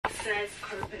says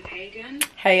Copenhagen.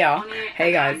 Hey y'all,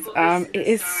 hey guys. It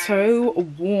is so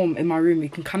warm in my room. You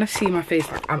can kind of see my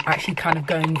face, like I'm actually kind of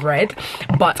going red.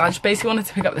 But I just basically wanted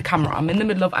to pick up the camera. I'm in the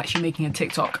middle of actually making a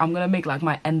TikTok. I'm gonna make like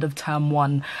my end of term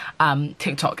 1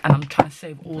 TikTok, and I'm trying to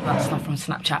save all that stuff from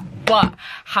Snapchat. But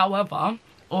however,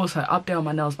 also update on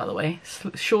my nails, by the way.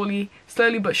 Slowly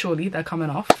but surely they're coming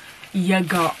off. Yeah,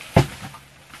 girl.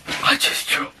 I just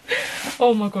dropped.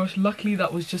 Oh my gosh, luckily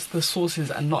that was just the sauces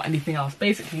and not anything else.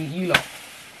 Basically, you lot,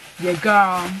 your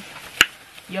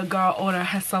girl ordered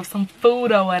herself some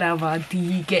food or whatever. Do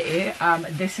you get it?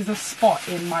 This is a spot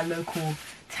in my local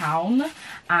town,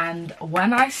 and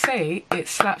when I say it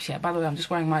slaps, yeah, by the way, I'm just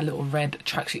wearing my little red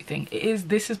tracksuit thing.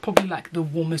 This is probably like the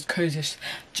warmest, coziest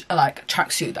like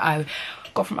tracksuit that I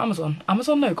got from Amazon.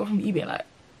 No, got from eBay like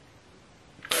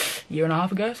year and a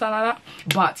half ago, something like that.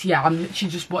 But yeah, I'm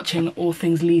literally just watching All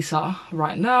Things Lisa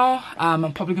right now.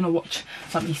 I'm probably gonna watch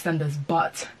some EastEnders,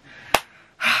 but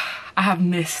I have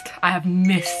missed,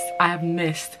 and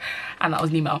that was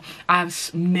an email. I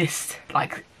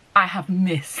have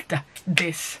missed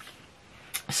this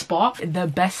spot.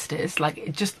 The bestest, like,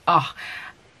 it just,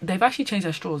 they've actually changed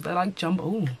their straws. They're like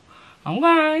jumbo.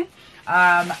 Okay.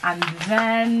 And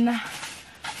then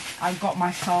I got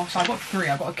myself, so I got 3.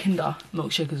 I got a Kinder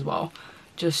milkshake as well,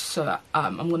 just so that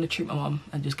I'm gonna treat my mum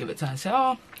and just give it to her and say,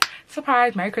 oh,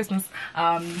 surprise, Merry Christmas.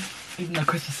 Even though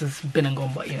Christmas has been and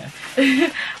gone, but you know.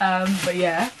 But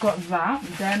yeah, got that.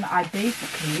 Then I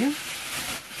basically,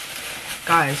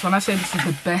 guys, when I say this is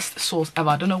the best sauce ever,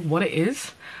 I don't know what it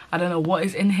is. I don't know what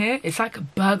is in here. It's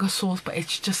like burger sauce, but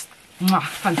it's just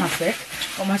fantastic.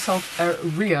 Got myself a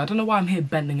Rio. I don't know why I'm here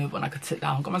bending over when I could sit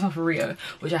down. Got myself a Rio,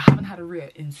 which I haven't had a Rio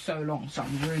in so long, so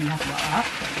I'm really happy about that.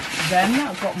 Then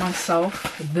I got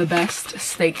myself the best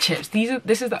steak chips.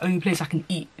 This is the only place I can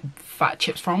eat fat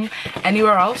chips from.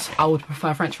 Anywhere else I would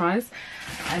prefer French fries.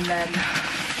 And then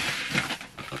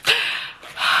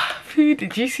food.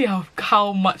 Did you see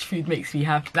how much food makes me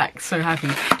so happy?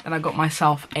 And I got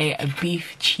myself a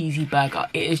beef cheesy burger.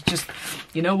 It is just,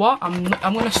 you know what, I'm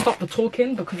gonna stop the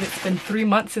talking because it's been 3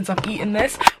 months since I've eaten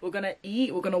this. We're gonna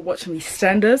eat, we're gonna watch some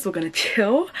EastEnders, we're gonna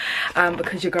chill,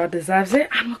 because your girl deserves it,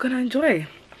 and we're gonna enjoy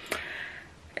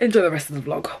the rest of the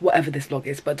vlog, whatever this vlog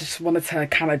is. But just wanted to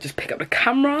kind of just pick up the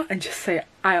camera and just say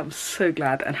I am so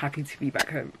glad and happy to be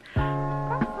back home.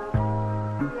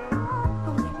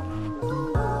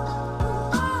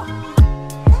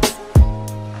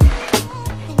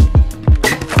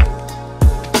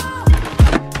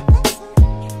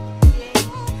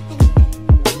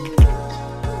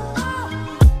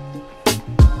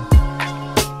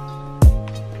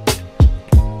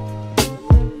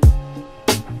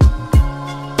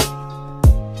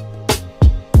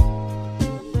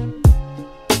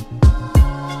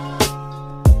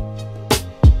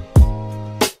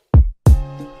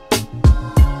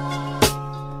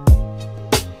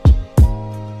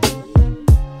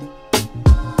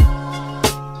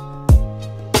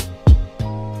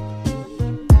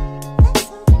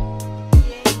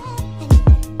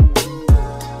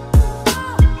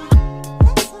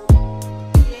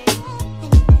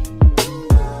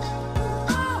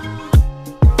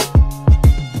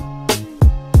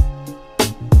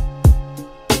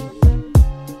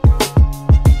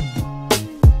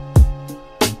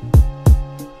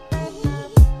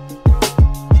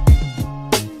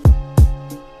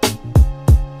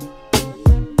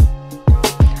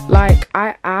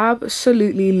 I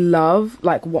absolutely love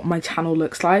like what my channel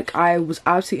looks like. I was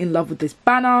absolutely in love with this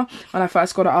banner when I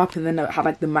first got it up, and then it had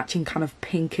like the matching kind of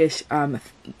pinkish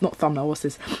not thumbnail, what's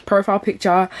this, profile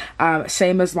picture,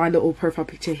 same as my little profile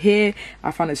picture here.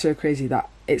 I found it so crazy that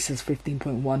it says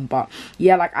 15.1, but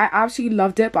yeah, like I absolutely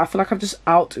loved it, but I feel like I've just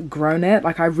outgrown it.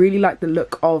 Like I really like the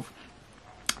look of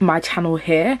my channel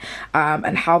here,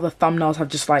 and how the thumbnails have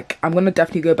just like, I'm gonna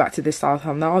definitely go back to this style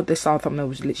thumbnail. This style thumbnail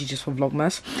was literally just for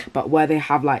Vlogmas, but where they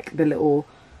have like the little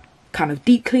kind of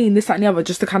deep clean, this, that and the other,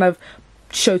 just to kind of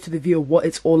show to the viewer what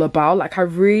it's all about. Like I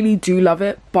really do love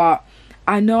it, but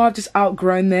I know I've just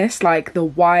outgrown this, like the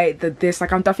white, this,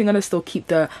 like I'm definitely gonna still keep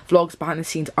the vlogs behind the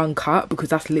scenes uncut because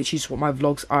that's literally just what my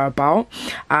vlogs are about.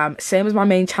 Same as my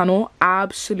main channel,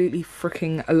 absolutely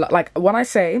freaking like when I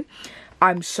say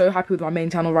I'm so happy with my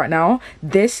main channel right now,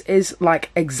 this is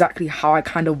like exactly how I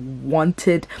kind of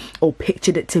wanted or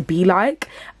pictured it to be like.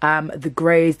 The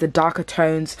grays, the darker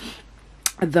tones,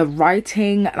 the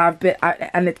writing,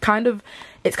 and it's kind of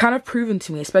proven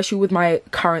to me, especially with my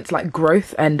current like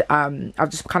growth, and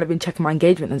I've just kind of been checking my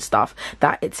engagement and stuff,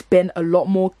 that it's been a lot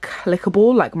more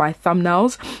clickable, like my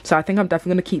thumbnails. So I think I'm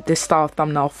definitely going to keep this style of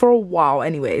thumbnail for a while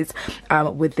anyways,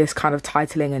 with this kind of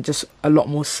titling and just a lot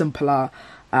more simpler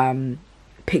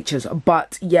pictures.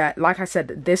 But yeah, like I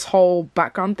said, this whole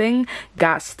background thing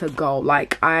gats to go.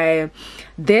 Like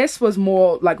this was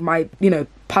more like my, you know,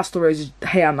 pastel rose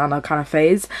hair nana kind of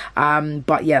phase,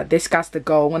 but yeah, this gats to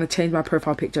go. I want to change my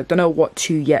profile picture. Don't know what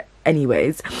to yet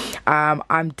anyways.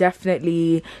 I'm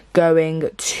definitely going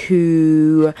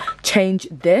to change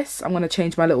this. I'm going to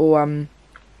change my little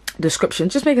description,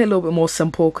 just make it a little bit more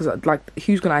simple, because like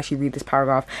who's gonna actually read this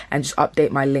paragraph, and just update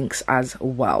my links as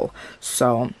well.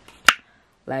 So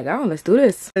like, oh, let's do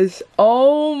this.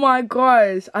 Oh my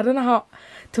gosh, I don't know how,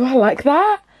 do I like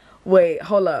that? Wait,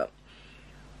 hold up,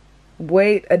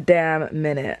 wait a damn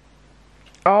minute.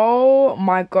 Oh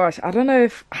my gosh, I don't know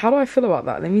if, how do I feel about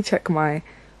that? Let me check my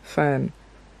phone.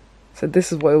 So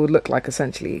this is what it would look like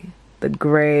essentially, the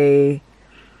grey.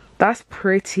 That's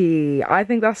pretty. I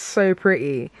think that's so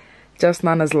pretty. Just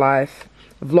Nana's life,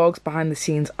 vlogs, behind the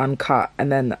scenes, uncut,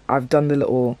 and then I've done the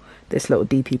little, this little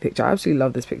DP picture. I absolutely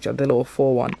love this picture, the little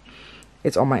 4-1.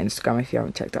 It's on my Instagram if you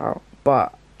haven't checked it out.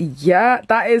 But yeah,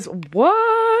 that is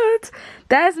what?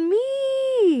 That's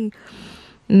me.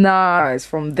 Nah, guys,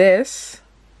 from this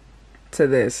to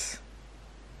this,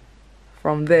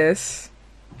 from this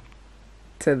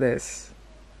to this,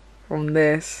 from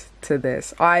this to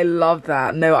this. I love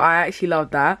that. No, I actually love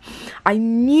that. I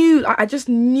just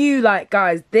knew, like,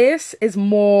 guys, this is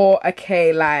more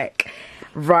okay, like,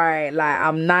 right, like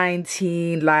I'm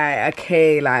 19, like,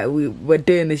 okay, like we're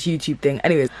doing this YouTube thing.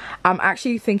 Anyways, I'm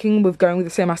actually thinking with going with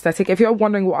the same aesthetic. If you're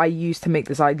wondering what I used to make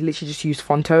this, I literally just used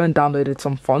Fonto and downloaded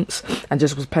some fonts and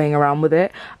just was playing around with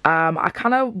it. I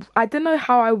didn't know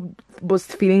how I was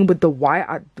feeling with the white.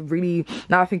 I really,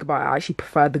 now I think about it, I actually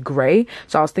prefer the grey.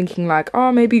 So I was thinking like,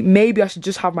 oh, maybe I should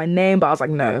just have my name, but I was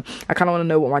like, no, I kind of want to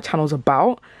know what my channel's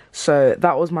about. So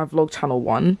that was my vlog channel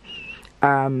one.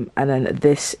 And then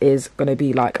this is gonna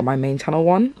be like my main channel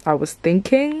one, I was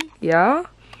thinking. Yeah,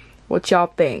 what y'all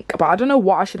think? But I don't know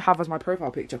what I should have as my profile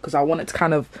picture, because I want it to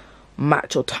kind of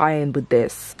match or tie in with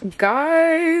this,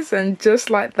 guys. And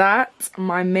just like that,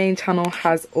 my main channel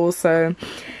has also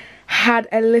had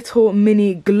a little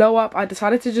mini glow up. I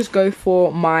decided to just go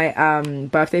for my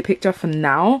birthday picture for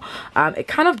now. It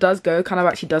kind of does go, kind of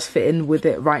actually does fit in with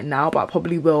it right now, but I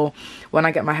probably will, when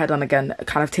I get my hair done again,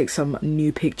 kind of take some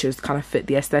new pictures to kind of fit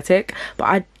the aesthetic.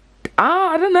 But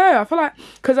I don't know, I feel like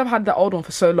because I've had the old one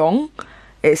for so long,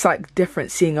 it's like different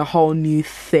seeing a whole new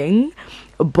thing.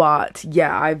 But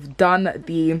yeah, I've done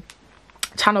the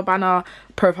channel banner,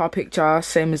 profile picture,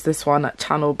 same as this one,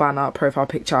 channel banner, profile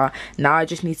picture. Now I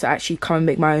just need to actually come and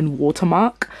make my own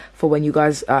watermark for when you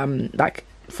guys like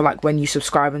when you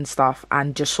subscribe and stuff,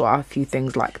 and just sort out a few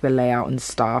things like the layout and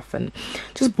stuff, and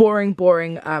just boring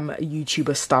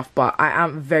YouTuber stuff. But I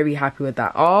am very happy with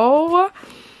that. Oh,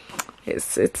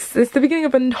 it's the beginning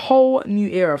of a whole new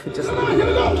era for just why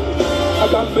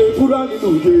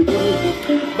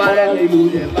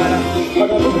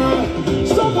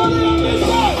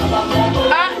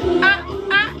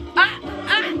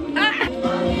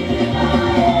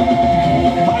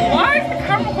is the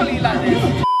camera quality like this?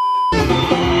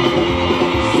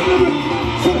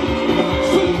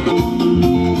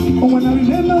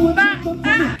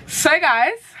 So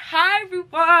guys, hi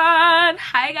everyone,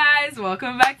 hi guys,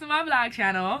 welcome back to my vlog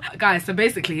channel. Guys, so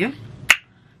basically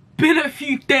been a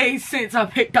few days since I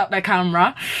picked up the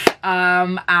camera,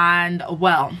 and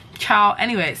well, ciao.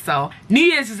 Anyway, so New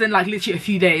Year's is in like literally a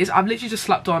few days. I've literally just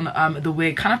slapped on the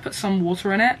wig, kind of put some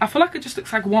water in it. I feel like it just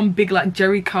looks like one big like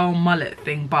Jerry curl mullet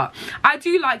thing, but I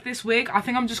do like this wig. I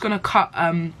think I'm just gonna cut I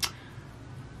was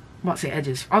about to say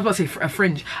edges. I was about to say a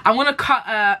fringe. I want to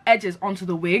cut edges onto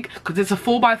the wig because it's a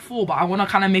 4x4, but I want to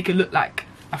kind of make it look like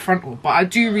a frontal. But I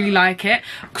do really like it.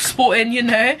 Sporting, you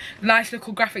know, nice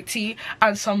little graphic tee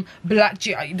and some black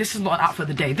jeans. This is not an outfit of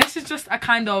the day. This is just a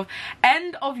kind of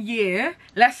end of year.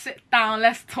 Let's sit down,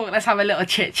 let's talk, let's have a little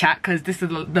chit chat, because this is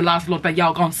the last vlog that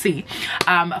y'all gonna see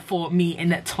for me in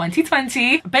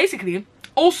 2020. Basically,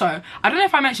 also, I don't know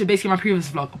if I mentioned basically my previous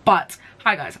vlog, but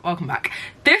hi guys, welcome back.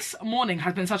 This morning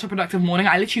has been such a productive morning.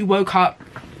 I literally woke up,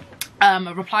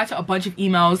 replied to a bunch of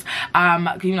emails,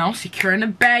 you know, securing the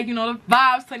bag, you know, the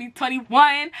vibes,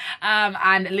 2021,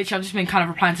 and literally I've just been kind of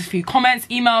replying to a few comments,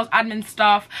 emails, admin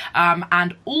stuff,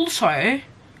 and also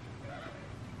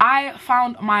I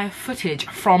found my footage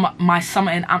from my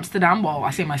summer in Amsterdam. Well,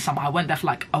 I say my summer, I went there for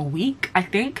like a week, I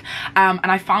think, and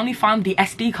I finally found the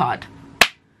SD card.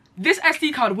 This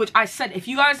SD card, which I said, if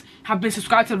you guys have been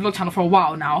subscribed to the vlog channel for a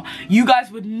while now, you guys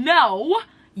would know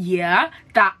year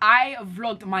that I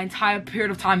vlogged my entire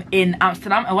period of time in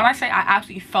Amsterdam. And when I say I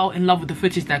absolutely fell in love with the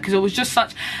footage there, because it was just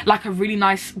such like a really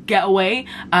nice getaway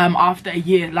after a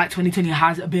year like 2020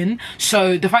 has been.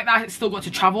 So the fact that I still got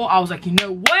to travel, I was like, you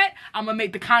know what, I'm gonna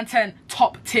make the content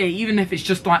top tier, even if it's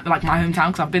just like my hometown,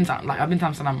 because I've been to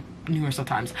Amsterdam numerous of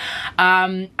times.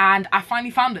 And I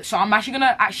finally found it, so I'm actually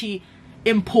gonna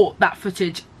import that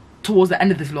footage towards the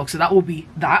end of this vlog. So that will be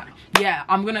that. Yeah,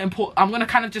 I'm gonna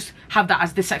kind of just have that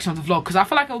as this section of the vlog, because I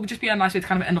feel like it will just be a nice way to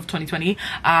kind of end off 2020,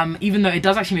 even though it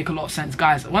does actually make a lot of sense,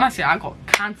 guys. When I say I got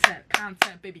content,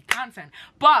 baby, content.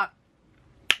 But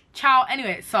ciao.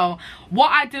 Anyway, so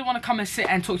what I did want to come and sit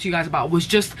and talk to you guys about was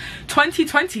just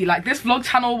 2020. Like, this vlog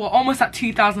channel, we're almost at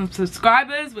 2,000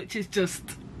 subscribers, which is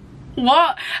just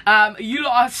what you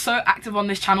lot are so active on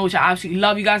this channel, which I absolutely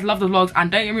love. You guys love the vlogs,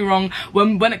 and don't get me wrong,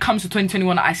 when it comes to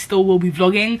 2021, I still will be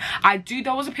vlogging.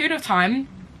 There was a period of time,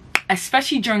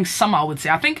 especially during summer, I would say,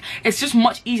 I think it's just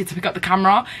much easier to pick up the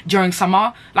camera during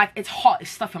summer. Like, it's hot,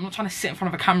 it's stuffy, I'm not trying to sit in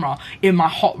front of a camera in my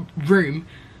hot room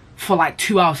for like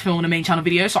 2 hours filming a main channel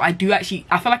video. So I feel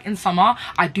like in summer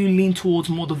I do lean towards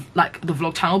more the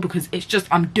vlog channel, because it's just,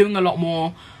 I'm doing a lot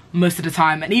more most of the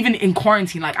time. And even in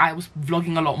quarantine, like, I was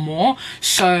vlogging a lot more.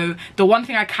 So the one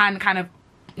thing I can kind of,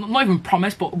 not even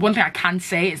promise, but one thing I can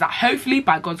say is that hopefully,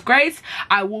 by God's grace,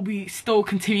 I will be still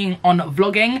continuing on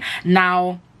vlogging.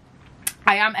 Now,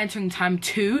 I am entering time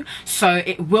 2, so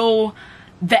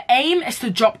the aim is to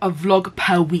drop a vlog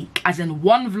per week, as in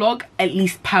one vlog at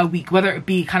least per week, whether it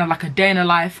be kind of like a day in the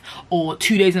life, or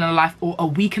 2 days in the life, or a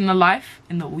week in the life,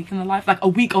 like a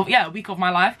week of my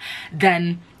life.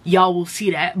 Then y'all will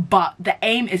see that, but the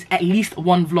aim is at least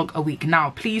one vlog a week. Now,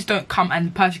 please don't come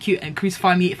and persecute and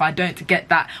crucify me if I don't get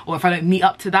that, or if I don't meet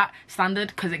up to that standard,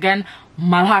 because again,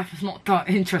 my life is not that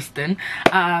interesting.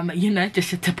 You know,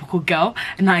 just a typical girl,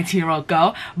 a 19-year-old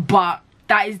girl. But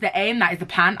that is the aim, that is the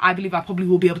plan. I believe I probably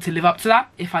will be able to live up to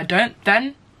that. If I don't,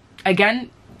 then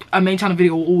again, a main channel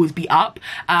video will always be up.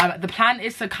 The plan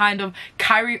is to kind of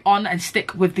carry on and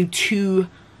stick with the two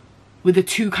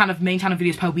kind of main channel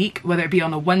videos per week, whether it be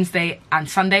on a Wednesday and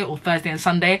Sunday, or Thursday and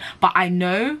Sunday. But I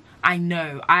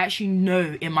actually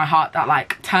know in my heart that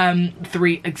like term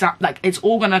 3 it's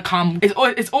all gonna come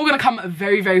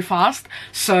very, very fast.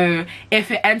 So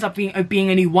if it ends up being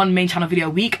only one main channel video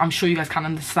a week, I'm sure you guys can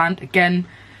understand. Again,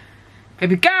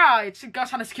 baby girl, it's your girl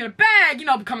trying to secure a bag, you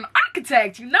know, become an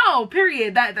architect, you know,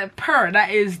 period. That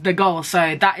is the goal.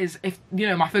 So that is, if you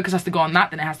know, my focus has to go on that,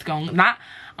 then it has to go on that.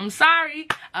 I'm sorry,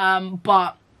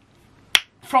 but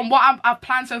from what I've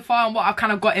planned so far and what I've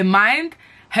kind of got in mind,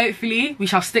 hopefully we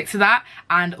shall stick to that,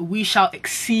 and we shall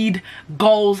exceed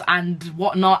goals and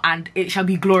whatnot, and it shall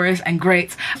be glorious and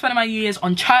great. I'm spending my New Year's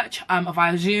on church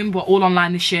via Zoom. We're all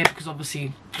online this year because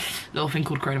obviously little thing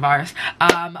called coronavirus,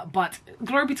 but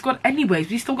glory be to God anyways.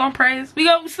 We still gonna praise, we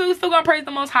still gonna praise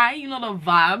the Most High, you know, the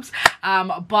vibes.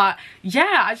 But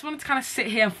yeah, I just wanted to kind of sit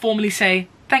here and formally say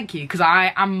thank you, because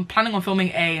I am planning on filming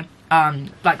a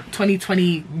like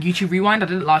 2020 YouTube rewind. I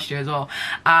did it last year as well,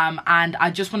 and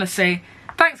I just want to say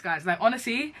thanks, guys. Like,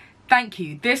 honestly, thank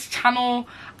you. This channel,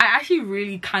 I actually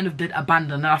really kind of did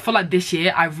abandon, and I feel like this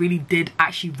year I really did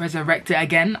actually resurrect it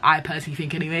again, I personally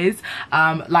think anyways.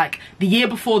 Like the year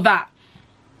before that,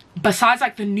 besides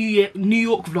like the New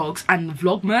York vlogs and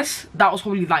Vlogmas, that was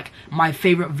probably like my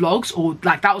favorite vlogs, or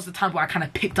like that was the time where I kind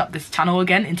of picked up this channel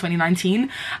again in 2019,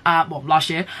 well, last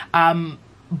year.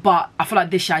 But I feel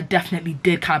like this year I definitely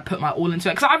did kind of put my all into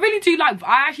it, because I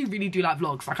actually really do like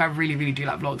vlogs. Like, I really do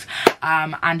like vlogs,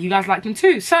 and you guys like them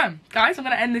too. So guys, I'm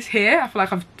gonna end this here. I feel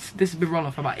like this has been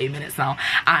rolling for about 8 minutes now,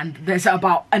 and there's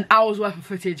about an hour's worth of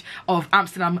footage of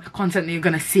Amsterdam content that you're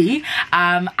gonna see.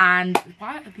 And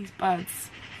why are these birds,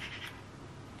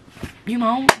 you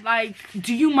know, like,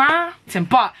 do you mind?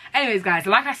 But anyways, guys,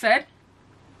 like I said,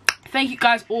 thank you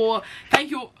guys all.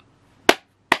 Thank you.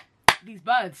 These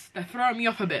birds, they're throwing me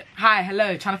off a bit. Hi,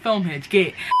 hello, trying to film here,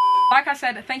 get. Like I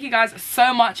said, thank you guys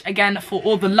so much again for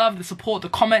all the love, the support, the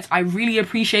comments. I really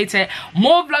appreciate it.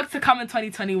 More vlogs to come in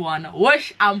 2021.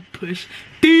 Whoosh and push.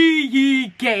 Do ye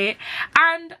get it?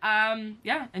 And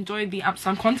yeah, enjoy the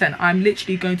Amsterdam content. I'm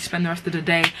literally going to spend the rest of the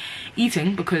day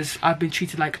eating, because I've been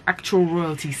treated like actual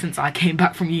royalty since I came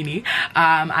back from uni.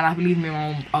 And I believe me and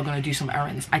my mom are gonna do some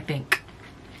errands, I think.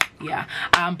 Yeah,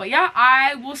 but yeah,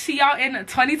 I will see y'all in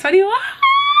 2021.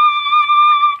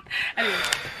 Anyway,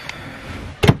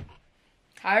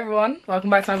 hi everyone, welcome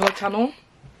back to my vlog channel.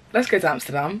 let's go to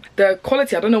Amsterdam. The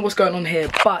quality, I don't know what's going on here,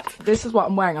 but this is what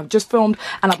I'm wearing. I've just filmed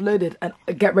and uploaded, and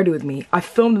get ready with me. I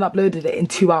filmed and uploaded it in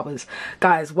 2 hours.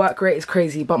 Guys, work rate is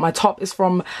crazy, but my top is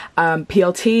from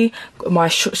PLT, my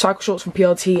cycle shorts from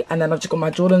PLT, and then I've just got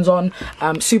my Jordans on.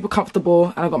 Super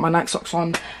comfortable, and I've got my Nike socks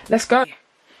on. Let's go.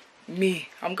 Me,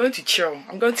 I'm going to chill,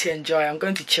 I'm going to enjoy, I'm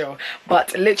going to chill.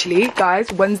 But literally,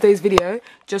 guys, Wednesday's video,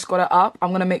 just got it up.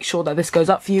 I'm gonna make sure that this goes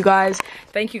up for you guys.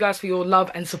 Thank you guys for your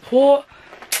love and support.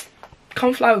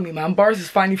 Come fly with me, man. Boris has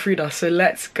finally freed us, so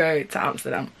let's go to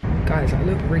Amsterdam. Guys, I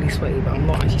look really sweaty, but I'm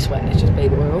not actually sweating, it's just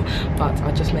baby oil. But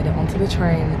I just made it onto the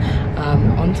train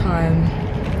on time.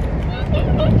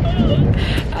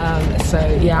 So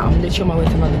yeah, I'm literally on my way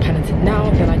to London Paddington now.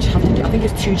 Then I just have to do, I think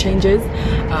it's 2 changes.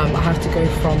 I have to go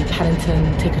from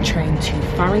Paddington, take a train to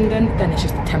Farringdon, then it's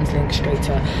just the Thameslink straight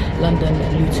to London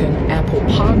Luton Airport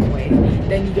Parkway.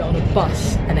 Then you get on a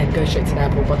bus and then go straight to the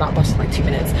airport, but that bus is like 2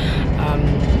 minutes.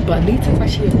 But Luton's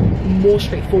actually more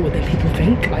straightforward than people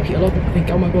think. Like, a lot of people think,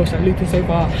 oh my gosh, like Luton's so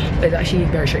far, but it's actually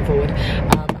very straightforward.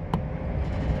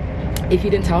 If you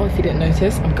didn't tell, if you didn't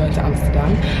notice, I'm going to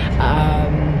Amsterdam.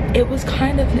 It was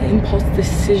kind of an impulse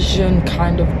decision,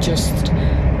 kind of just,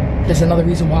 there's another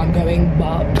reason why I'm going,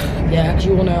 but yeah,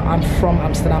 you all know I'm from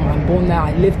Amsterdam. I'm born there,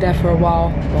 I lived there for a while,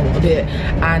 well, a bit,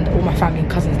 and all my family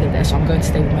and cousins live there, so I'm going to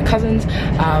stay with my cousins.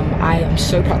 I am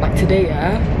so proud. Like today,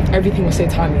 yeah, everything was so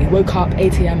timely. Woke up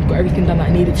 8 AM, got everything done that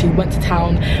I needed to, went to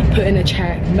town, put in a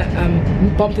check,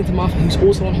 bumped into Martha, who's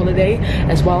also on holiday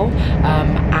as well,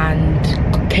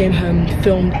 and came home,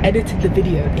 filmed, edited the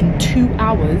video in 2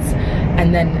 hours,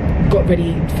 and then got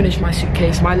ready, finished my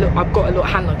suitcase. I've got a little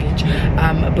hand luggage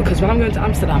because when I'm going to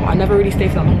Amsterdam, I never really stay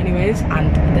for that long anyways,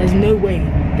 and there's no way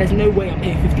I'm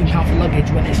paying £15 for luggage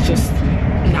when it's just,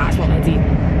 nah, it's not that deep.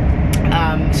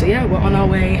 So yeah, we're on our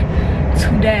way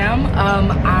to Dam,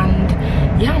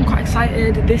 and yeah, I'm quite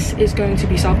excited. This is going to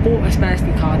be, so I've bought a spare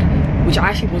SD card, which I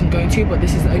actually wasn't going to, but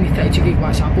this is only 32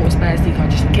 gigabytes, so I bought a spare SD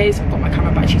card just in case. I've got my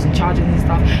camera batteries and chargers and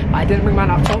stuff, but I didn't bring my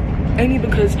laptop, only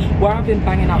because where I've been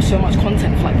banging out so much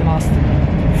content for like the last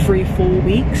 3-4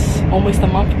 weeks, almost a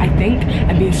month I think,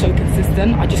 and being so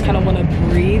consistent, I just kind of want to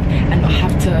breathe and not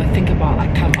have to think about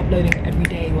like kind of uploading every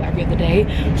day or every other day.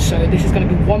 So this is going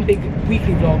to be one big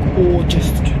weekly vlog, or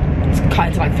just cut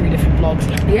into like 3 different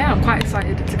vlogs. Yeah, I'm quite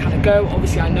excited to kind of go.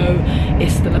 Obviously I know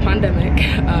it's still a pandemic,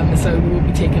 so we will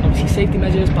be taking obviously safety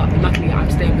measures, but luckily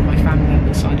I'm staying with my family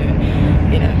members, so I don't,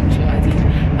 you know, it's not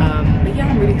ideal. But yeah,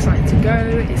 I'm really excited to go.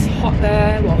 It's hot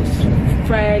there, well, it's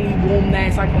fairly warm there,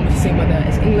 it's like almost the same weather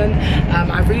as England.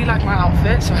 I really like my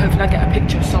outfit, so hopefully I get a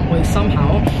picture some way,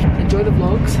 somehow. Enjoy the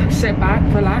vlogs, sit back,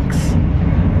 relax,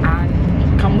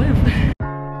 and come with.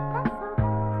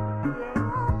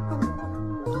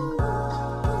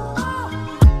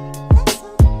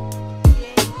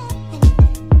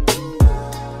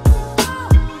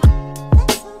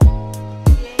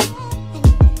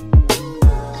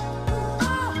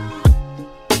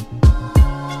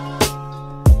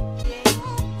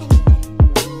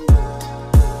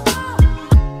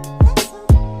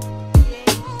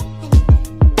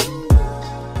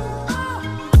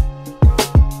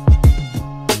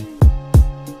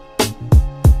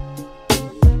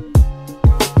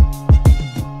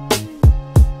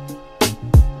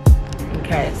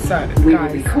 So, we will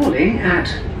be calling at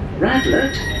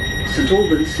Radlett, St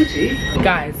Albans City.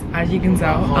 Guys, as you can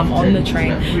tell, I'm on the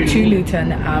train to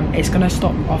Luton. It's gonna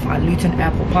stop off at Luton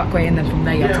Airport Parkway, and then from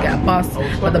there you have to get a bus,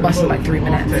 but the bus is like 3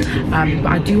 minutes. But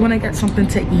I do want to get something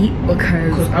to eat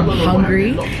because I'm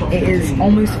hungry. It is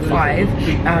almost 5,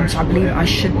 so I believe I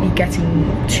should be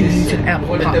getting to Luton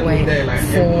Airport Parkway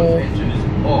for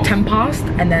 10 past,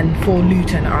 and then for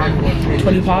Luton around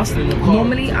 20 past.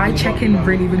 Normally I check in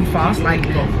really fast, like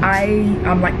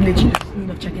I'm like literally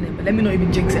of checking in, but let me not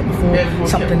even jinx it before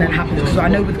something then happens, because I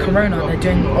know with Corona they're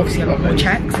doing obviously a lot more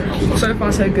checks. So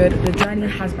far so good. The journey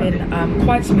has been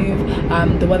quite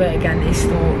smooth. The weather again is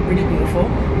still really beautiful,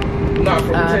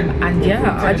 and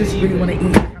yeah, I just really want to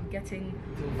eat. I'm getting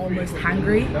almost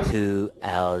hangry. 2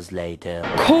 hours later.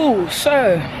 Cool,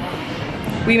 so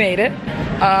we made it.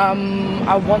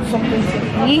 I want something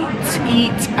to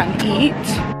eat.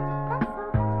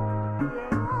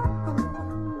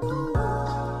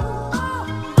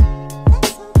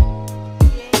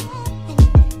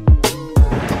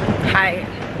 Hi.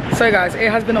 So guys, it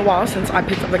has been a while since I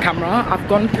picked up the camera. I've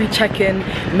gone through check-in,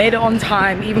 made it on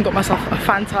time, even got myself a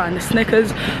Fanta and a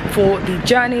Snickers for the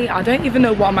journey. I don't even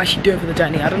know what I'm actually doing for the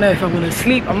journey. I don't know if I'm gonna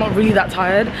sleep. I'm not really that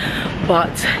tired, but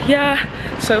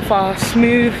yeah, so far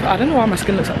smooth. I don't know why my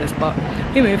skin looks like this, but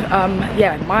we move.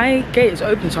 Yeah, my gate is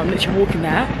open, so I'm literally walking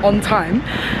there on time,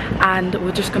 and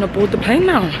we're just gonna board the plane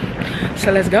now.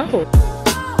 So let's go.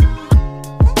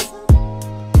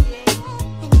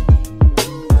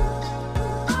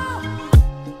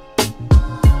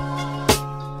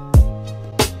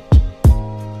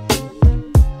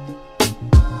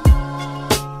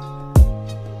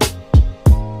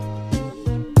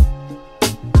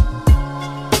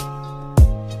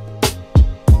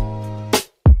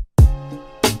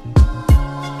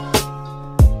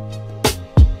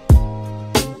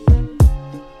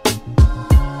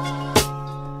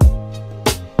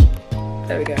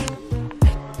 There we go.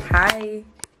 Hi.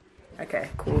 Okay,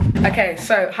 cool. Okay,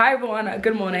 so hi everyone,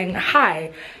 good morning.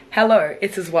 Hi, hello,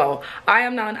 it's as well. I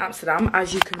am now in Amsterdam,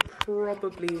 as you can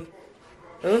probably...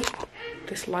 Oh,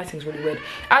 this lighting's really weird.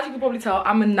 As you can probably tell,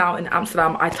 I'm now in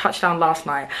Amsterdam. I touched down last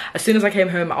night. As soon as I came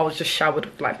home, I was just showered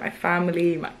with like my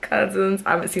family, my cousins.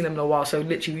 I haven't seen them in a while, so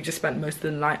literally we just spent most of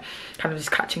the night kind of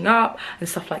just catching up and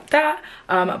stuff like that.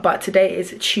 But today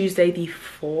is Tuesday the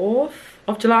 4th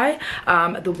of July.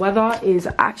 The weather is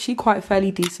actually quite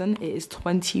fairly decent. It is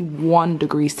 21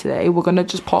 degrees today. We're gonna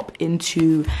just pop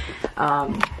into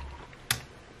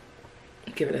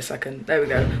give it a second. There we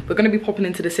go. We're going to be popping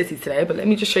into the city today, but let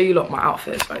me just show you my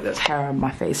outfits. Like, there's hair on my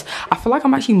face. I feel like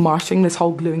I'm actually mastering this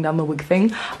whole gluing down the wig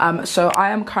thing. So I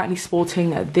am currently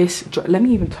sporting this. Let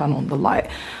me even turn on the light.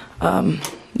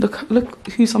 Look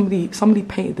who somebody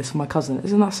painted this for my cousin.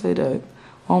 Isn't that so dope?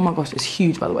 Oh my gosh, it's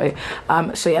huge, by the way.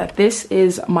 So yeah, this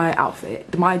is my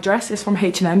outfit. My dress is from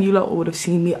H&M. You lot would have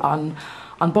seen me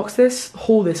unbox this,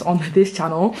 haul this on this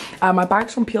channel. My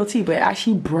bag's from PLT, but it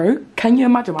actually broke. Can you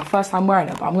imagine my first time wearing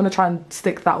it? But I'm gonna try and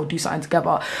stick that or do something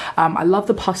together. I love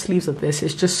the puff sleeves of this.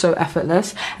 It's just so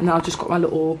effortless. And then I've just got my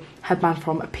little headband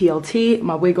from PLT.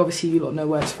 My wig, obviously, you lot know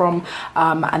where it's from.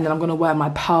 And then I'm gonna wear my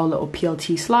pearl little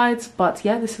PLT slides. But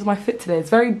yeah, this is my fit today.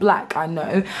 It's very black, I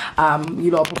know.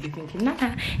 You lot are probably thinking,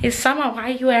 nah, it's summer. Why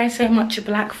are you wearing so much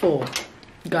black for?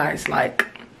 Guys, like,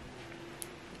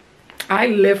 I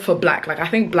live for black. Like, I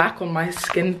think black on my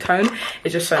skin tone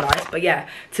is just so nice. But yeah,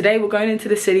 today we're going into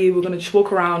the city. We're gonna just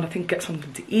walk around, I think get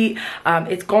something to eat.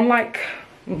 It's gone like,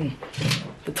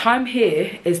 the time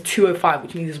here is 2:05,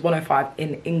 which means it's 1:05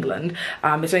 in England.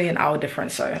 It's only an hour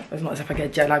difference, so it's not as if I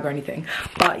get jet lag or anything.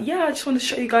 But yeah, I just want to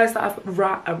show you guys that I've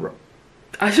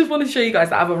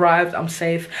arrived. I'm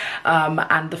safe.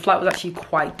 And the flight was actually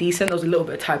quite decent. There was a little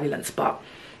bit of turbulence, but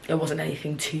it wasn't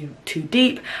anything too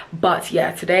deep. But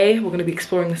yeah, today we're going to be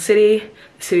exploring the city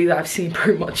that I've seen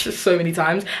pretty much so many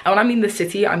times. And when I mean the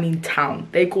city, I mean town.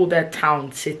 They call their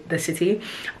town the city.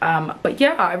 But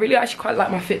yeah, I really actually quite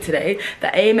like my fit today. The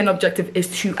aim and objective is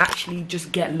to actually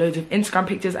just get loads of Instagram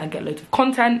pictures and get loads of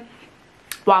content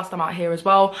whilst I'm out here as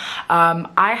well.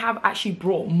 I have actually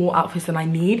brought more outfits than I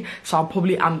need, so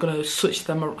I'm gonna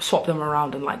swap them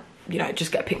around and, like, you know,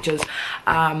 just get pictures,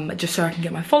 just so I can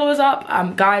get my followers up.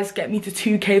 Guys, get me to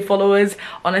 2K followers.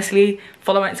 Honestly,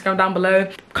 follow my Instagram down below.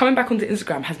 Coming back onto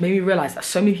Instagram has made me realize that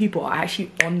so many people are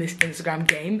actually on this Instagram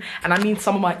game, and I mean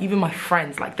some of even my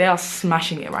friends, like, they are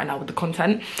smashing it right now with the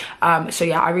content. So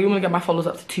yeah, I really want to get my followers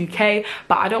up to 2K,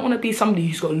 but I don't want to be somebody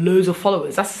who's got loads of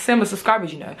followers. That's the same as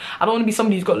subscribers, you know. I don't want to be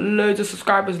somebody who's got loads of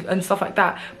subscribers and stuff like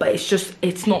that, but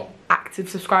it's not active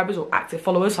subscribers or active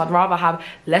followers. So I'd rather have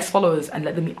less followers and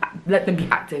let them be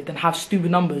active than have stupid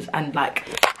numbers and, like,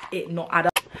 it not add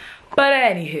up. But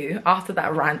anywho, after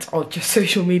that rant of just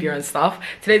social media and stuff,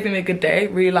 today's gonna be a good day.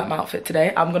 Really like my outfit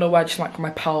today. I'm gonna wear just like my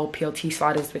pearl PLT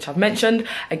sliders, which I've mentioned.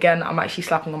 Again, I'm actually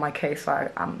slapping on my case, so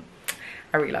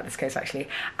I really like this case actually.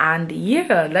 And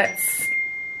yeah,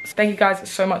 thank you guys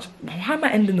so much. Why am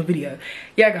I ending the video?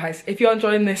 Yeah, guys, if you're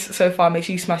enjoying this so far, make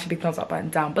sure you smash the big thumbs up button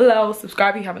down below.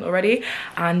 Subscribe if you haven't already,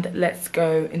 and let's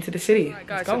go into the city. Right,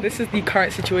 guys, so this is the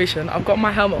current situation. I've got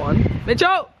my helmet on.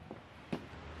 Mitchell!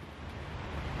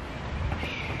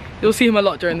 You'll see him a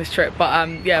lot during this trip, but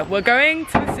yeah, we're going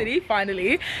to the city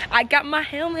finally. I got my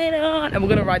helmet on, and we're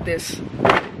gonna ride this.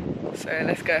 So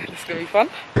let's go. It's gonna be fun.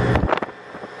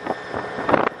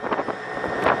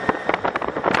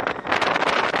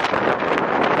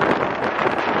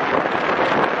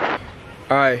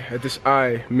 It is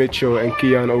I, Mitchell, and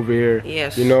Kian over here.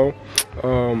 Yes. You know,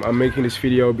 I'm making this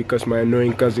video because my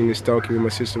annoying cousin is talking with my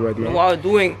sister right now. While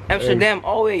doing Amsterdam,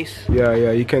 always.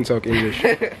 Yeah, you can talk English.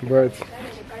 But,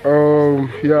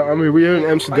 yeah, we're here in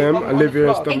Amsterdam. I live here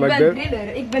and stuff like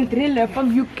that. Ik ben Driller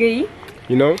van UK.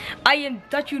 you know? I am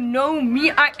that you know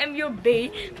me, I am your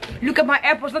bae. Look at my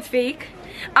AirPods, not fake.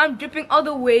 I'm dripping all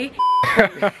the way.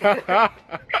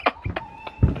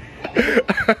 It's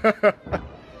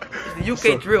the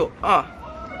UK drill.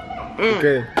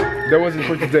 Okay, that was it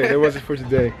for today. That was it for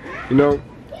today. You know,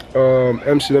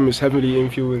 Amsterdam is heavily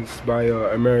influenced by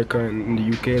America and in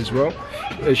the UK as well.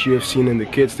 As you have seen in the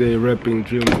kids, they're rapping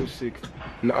drill music.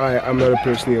 And I'm not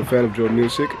personally a fan of drill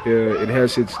music. It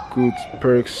has its good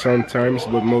perks sometimes,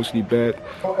 but mostly bad.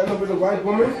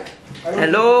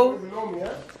 Hello.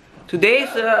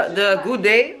 Today's the good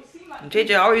day.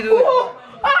 JJ, how are you doing?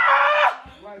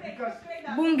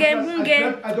 Boom gang, mijn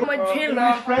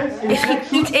chillen. Je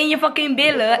schiet iets in je fucking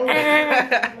billen.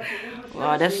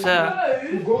 Wow, that's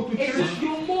It's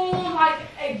more like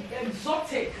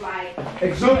exotic, like.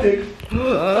 Exotic?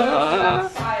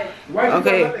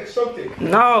 okay.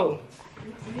 Now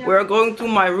we're going to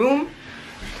my room.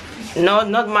 No,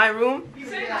 not my room.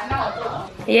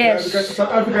 Yes.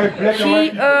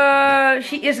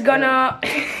 She is gonna.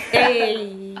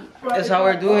 Hey. That's how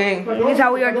we're doing. This is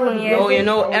how we are doing, yes. Oh, you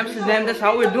know Amsterdam. That's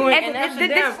how we're doing in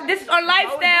Amsterdam. This is our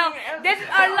lifestyle. This is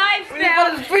our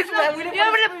lifestyle.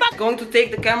 Going to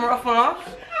take the camera from us.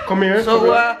 Come here. So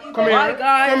come here.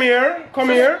 guys. Come here. Come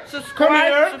here. Subscribe. Come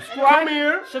here. Subscribe. Come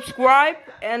here. Subscribe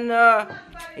and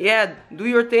yeah, do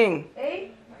your thing.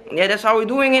 Yeah, that's how we're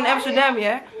doing in Amsterdam,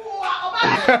 yeah.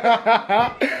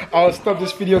 I'll stop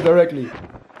this video directly.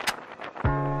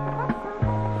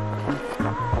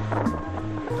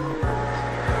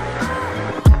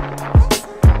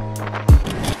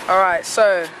 Alright,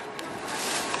 so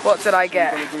what did I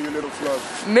get?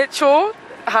 Mitchell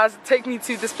has taken me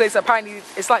to this place. Apparently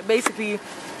it's like basically,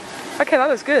 okay, that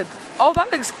looks good. Oh,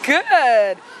 that looks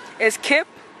good. It's kip.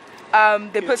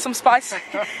 They put some spice.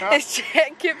 It's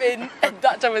kip in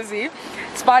Dutch, obviously.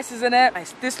 Spices in it.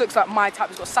 This looks like my type.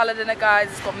 It's got salad in it, guys.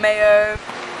 It's got mayo.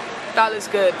 That looks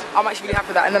good. I'm actually really happy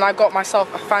with that. And then I got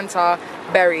myself a Fanta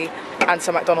berry and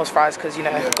some McDonald's fries because, you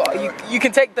know, you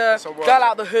can take the girl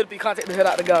out the hood, but you can't take the hood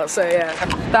out the girl. So yeah,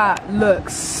 that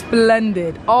looks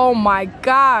splendid. Oh my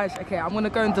gosh. Okay, I'm gonna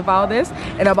go and devour this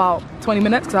in about 20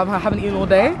 minutes because I haven't eaten all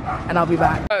day, and I'll be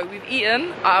back. So we've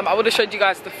eaten. I would have showed you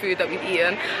guys the food that we've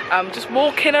eaten. Just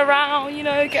walking around, you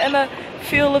know, getting a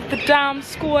feel of the damn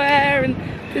square and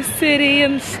the city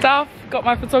and stuff. Got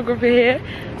my photographer here,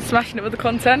 smashing it with the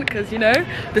content because, you know,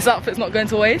 this outfit's not going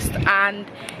to waste. And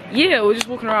yeah, we're just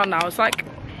walking around now. It's like,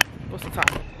 what's the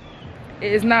time?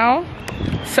 It is now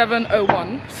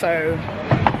 7:01, so,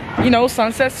 you know,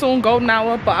 sunset soon, golden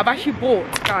hour. But I've actually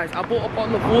bought, guys, I bought a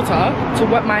bottle of water to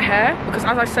wet my hair because,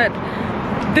 as I said,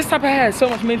 this type of hair is so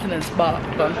much maintenance, but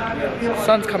the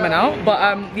sun's coming out.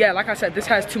 But yeah, like I said, this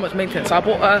hair is too much maintenance. So I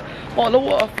bought a bottle of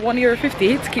water for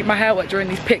 €1.50 to keep my hair wet during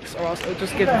these pics, or else it'll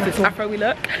just give this afro-y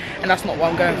look, and that's not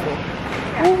what I'm going for.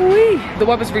 Ooh-wee. The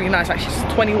weather's really nice, actually.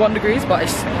 It's 21 degrees, but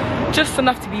it's just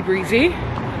enough to be breezy.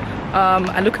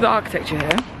 And look at the architecture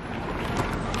here.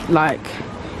 Like,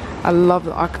 I love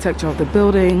the architecture of the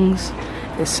buildings.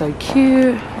 It's so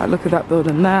cute. Like, look at that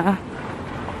building there.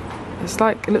 It's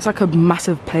like, it looks like a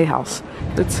massive playhouse.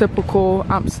 The typical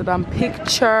Amsterdam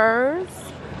pictures.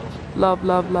 Love,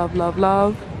 love, love, love,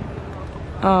 love.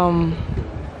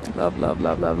 Love, love,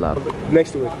 love, love, love.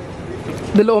 Next to it.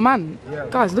 The little man. Yeah.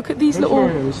 Guys, look at these little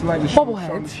like the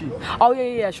bobbleheads. Oh yeah,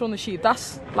 yeah, Shaun the Sheep.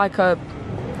 That's like a.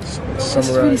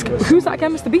 Really who's that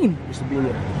again, Mr. Bean? Mr. Bean,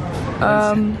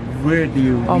 yeah.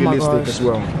 Weirdly realistic as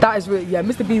well. That is really, yeah,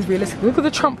 Mr. Bean's realistic. Look at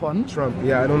the Trump one. Trump,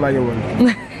 yeah, I don't like your one. He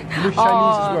looks Chinese as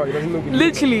well. He doesn't look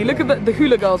literally, look at the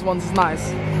hula girls ones is nice.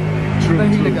 The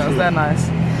hula girls, they're nice.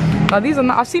 Now these are,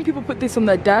 I've seen people put this on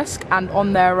their desk and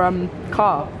on their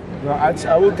car. No,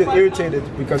 I will get irritated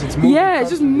because it's moving. Yeah, it's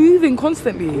just moving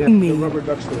constantly. Yeah, the rubber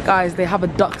duck store. Guys, they have a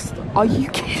duck store. Are you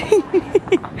kidding me?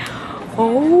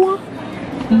 Oh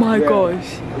my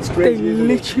gosh. It's crazy, they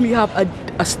literally have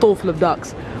a store full of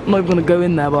ducks. I'm not even gonna go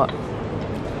in there, but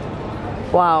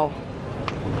wow.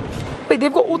 Wait,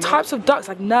 they've got all types of ducks,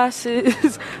 like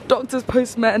nurses, doctors,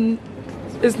 postmen,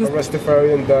 business. A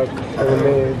Rastafarian duck.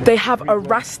 They have a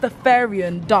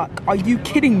Rastafarian duck. Are you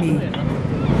kidding me?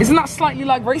 Isn't that slightly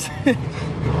like racist?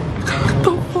 What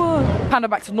the fuck? Kind of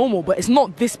back to normal, but it's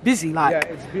not this busy. Like,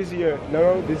 yeah, it's busier.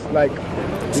 No, this like.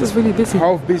 This is really busy.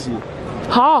 Half busy.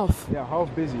 Half? Yeah,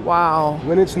 half busy. Wow.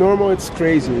 When it's normal, it's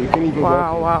crazy. You can even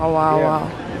wow, walk. Wow.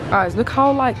 Guys, look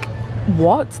how like,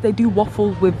 what? They do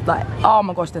waffles with like, oh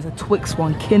my gosh, there's a Twix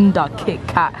one, Kinder, Kit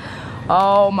Kat.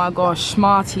 Oh my gosh,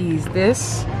 Smarties,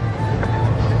 this.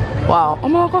 Wow. Oh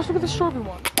my gosh, look at the strawberry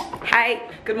one. Hi,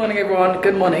 good morning everyone,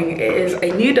 good morning. It is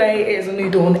a new day, it is a new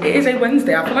dawn, it is a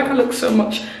Wednesday. I feel like I look so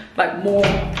much like more,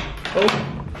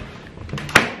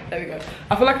 we go.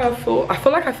 I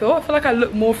feel like I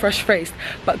look more fresh faced.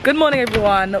 But good morning,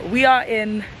 everyone. We are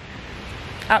in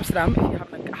Amsterdam.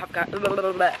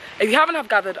 If you haven't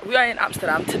gathered, we are in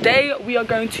Amsterdam. Today we are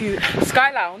going to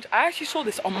Sky Lounge. I actually saw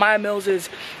this on Maya Mills's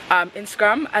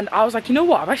Instagram, and I was like, you know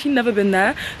what, I've actually never been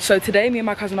there. So today me and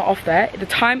my cousin are off there. The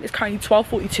time is currently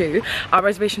 12:42. Our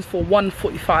reservation's for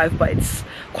 1:45, but it's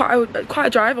quite a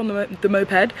drive on the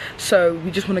moped, so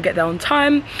we just want to get there on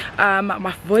time.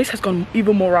 My voice has gone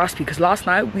even more raspy because last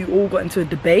night we all got into a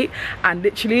debate, and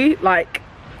literally like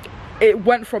it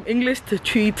went from English to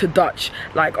Twi to Dutch,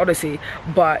 like honestly.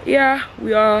 But yeah,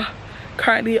 we are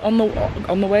currently on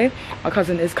the way. My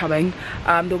cousin is coming.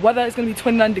 The weather is gonna be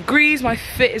 29 degrees. My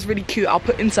fit is really cute. I'll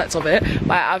put inserts of it,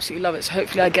 but I absolutely love it. So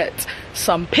hopefully I get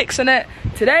some pics in it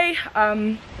today.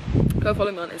 Go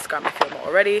follow me on Instagram if you're not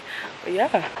already. But yeah,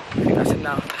 I think that's it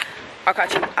now. I'll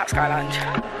catch you at Sky Lounge.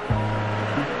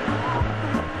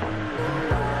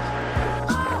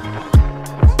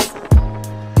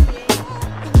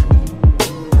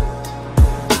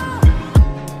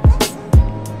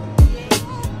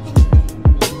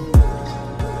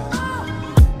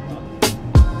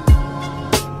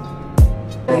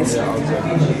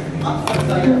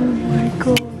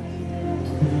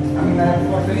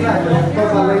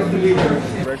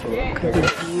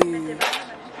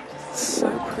 So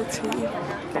pretty.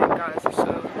 Okay guys, so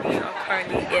we are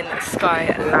currently in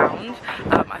Sky Lounge.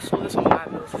 I saw this on my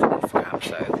Mills's Instagram,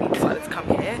 so we decided to come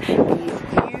here.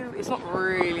 The view, it's not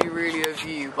really a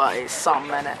view, but it's some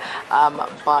innit.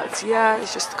 But yeah,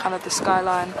 it's just kind of the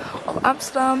skyline of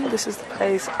Amsterdam. This is the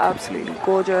place, absolutely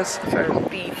gorgeous. So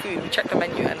the food, we checked the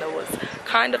menu and it was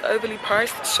kind of overly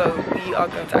priced, so we are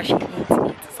going to actually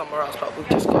eat somewhere else, but we've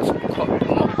just got some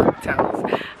cocktails.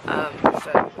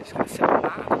 So we're just gonna sit on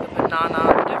that. I got the banana,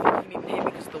 I don't think you can even hear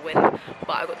me because of the wind,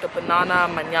 but I got the banana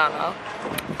manana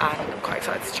and I'm quite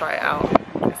excited to try it out.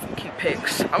 Get some cute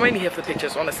pics. I'm only here for the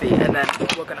pictures honestly, and then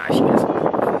we're gonna actually get some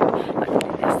food like we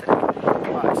did yesterday.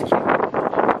 But it's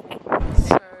cute.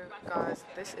 So guys,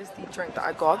 this is the drink that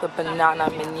I got, the banana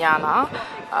manana.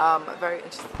 Very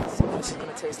interested to see what this is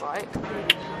gonna taste like.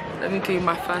 Let me do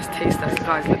my first taste test,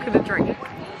 guys. Look at the drink.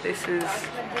 This is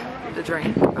the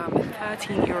drink.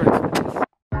 13 euros for this.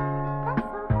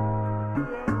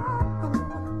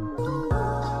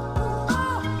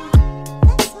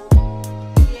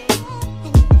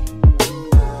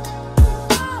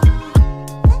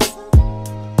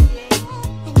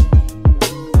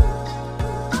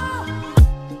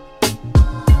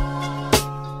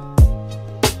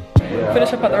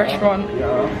 Finish up at the restaurant.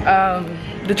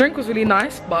 The drink was really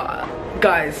nice, but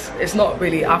guys, it's not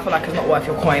really, I feel like it's not worth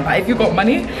your coin. Like if you've got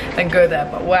money, then go there,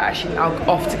 but we're actually now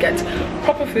off to get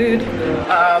proper food.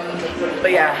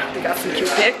 But yeah, we got some cute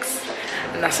pics,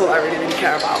 and that's all I really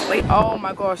care about. Wait, oh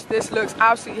my gosh, this looks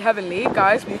absolutely heavenly.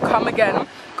 Guys, we've come again.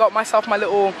 Got myself my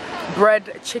little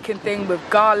bread chicken thing with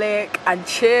garlic and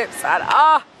chips, and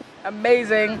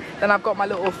amazing. Then I've got my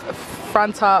little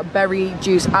Fanta berry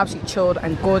juice, absolutely chilled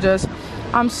and gorgeous.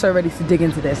 I'm so ready to dig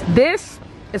into this. This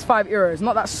is 5 euros,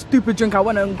 not that stupid drink I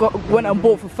went and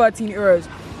bought for 13 euros.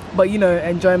 But you know,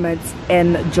 enjoyment. Let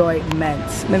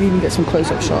me even get some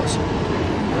close-up shots,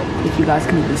 if you guys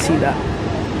can even see that.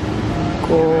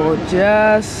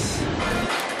 Gorgeous.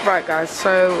 Right guys,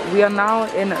 so we are now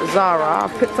in Zara.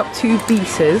 I've picked up 2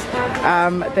 pieces.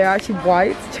 They're actually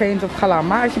white, change of color. I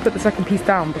might actually put the second piece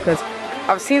down because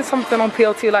I've seen something on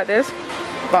PLT like this,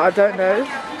 but I don't know.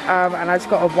 And I just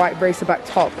got a white bracer back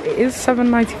top. It is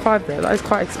 $7.95 though, that is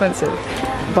quite expensive.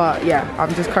 But yeah,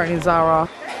 I'm just currently in Zara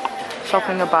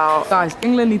shopping about. Guys,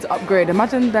 England needs to upgrade.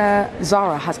 Imagine their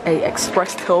Zara has a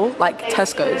express till like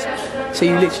Tesco's, so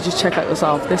you literally just check out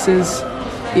yourself. This is,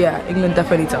 yeah, England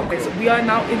definitely needs to upgrade. So we are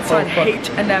now inside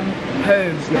H&M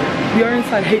Home. We are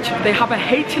inside they have a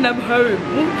H&M Home.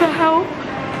 What the hell?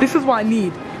 This is what I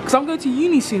need. Because I'm going to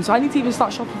uni soon, so I need to even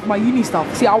start shopping for my uni stuff.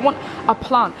 See, I want a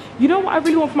plant. You know what I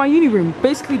really want for my uni room?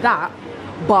 Basically that,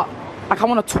 but like I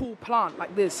want a tall plant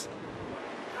like this.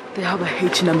 They have a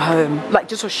H&M Home, like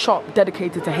just a shop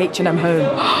dedicated to H&M Home.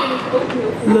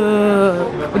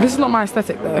 Look, but this is not my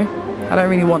aesthetic though. I don't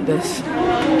really want this.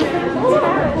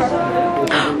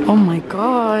 Oh my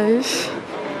gosh,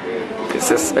 this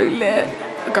is so lit.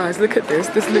 Guys, look at this.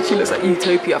 This literally looks like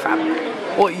Utopia, fam.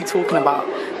 What are you talking about?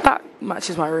 That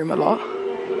matches my room a lot.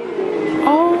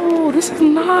 Oh, this is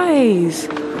nice.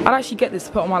 I'd actually get this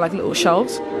to put on my like little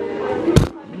shelves.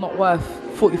 Not worth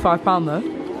 £45 though.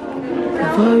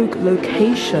 Vogue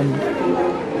location.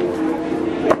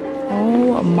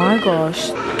 Oh my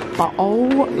gosh. But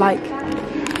oh, like,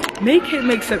 make it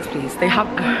make sense please. They have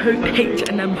a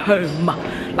H&M Home,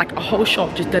 like a whole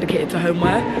shop just dedicated to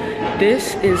homeware.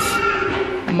 this is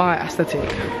my aesthetic.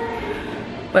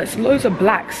 But it's loads of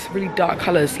blacks, really dark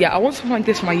colors. Yeah, I want something like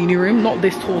this for my uni room. Not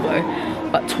this tall though,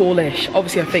 but tallish.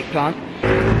 Obviously a fake plant.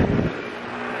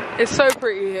 It's so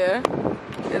pretty here.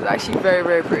 It's actually very,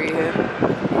 very pretty here.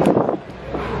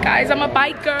 Guys, I'm a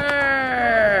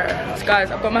biker. So guys,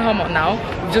 I've got my helmet on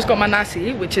now. We've just got my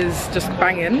nasi, which is just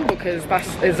banging because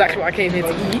that's exactly what I came here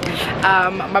to eat.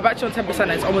 My battery on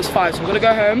 10%, it's almost 5, so I'm gonna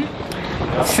go home,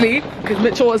 sleep, because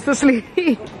Mitchell wants to sleep.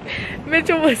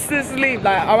 Mitchell wants to sleep.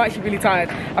 Like, I'm actually really tired.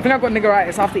 I think I've got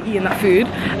niggeritis after eating that food.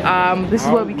 This is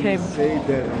where we came. Say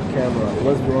that on camera.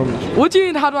 What's wrong with you? What do you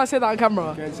mean? How do I say that on camera?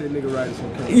 You can't say niggeritis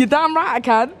on camera. You're damn right I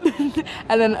can.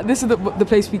 And then this is the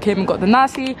place we came and got the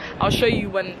nasi. I'll show you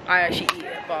when I actually eat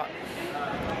it. But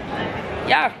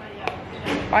yeah,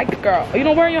 bike girl. Are you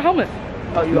not wearing your helmet?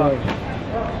 Oh, you are.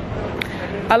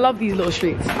 I love these little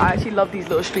streets. I actually love these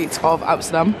little streets of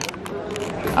Amsterdam.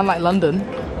 Unlike London.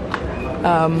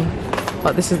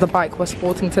 But this is the bike we're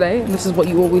sporting today, and this is what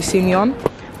you always see me on.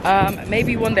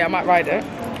 Maybe one day I might ride it.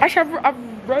 Actually, I've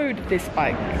rode this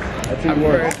bike.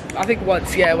 I think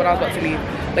once, yeah, when I was about to leave.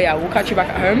 But yeah, we'll catch you back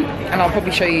at home, and I'll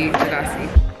probably show you the nasi.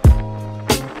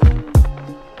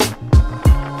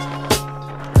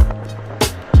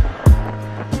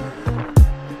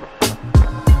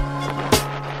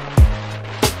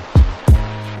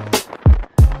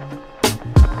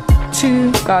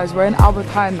 Guys, we're in Albert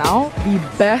Heijn now, the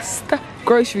best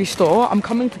grocery store. I'm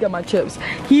coming to get my chips.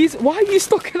 Why are you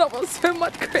stocking up on so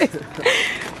much crisps?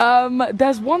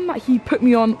 There's one that he put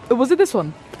me on. Was it this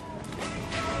one?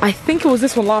 I think it was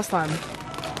this one last time.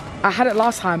 I had it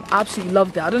last time, absolutely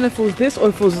loved it. I don't know if it was this or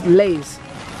if it was Lay's.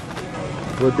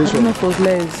 What, this I don't know if it was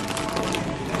Lay's.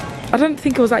 I don't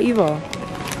think it was that either.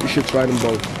 You should try them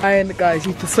both. And guys,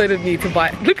 he persuaded me to buy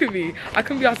it. Look at me. I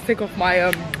couldn't be asked to take off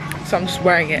my so I'm just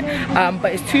wearing it.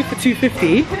 But it's 2 for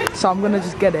 $2.50, so I'm gonna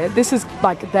just get it. This is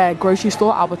like their grocery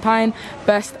store, Albert Heijn,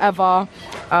 best ever.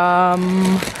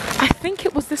 I think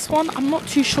it was this one. I'm not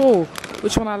too sure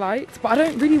which one I liked, but I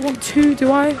don't really want to,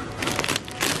 do I?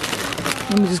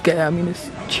 Let me just get it. I mean, it's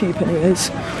cheap anyways.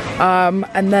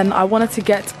 And then I wanted to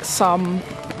get some.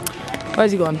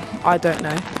 Where's he gone? I don't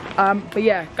know. But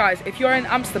yeah, guys, if you're in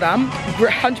Amsterdam,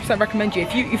 100% recommend you.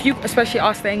 If you especially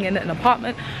are staying in an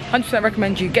apartment, 100%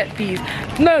 recommend you get these.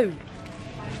 No,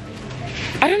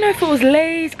 I don't know if it was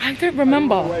Lay's. I don't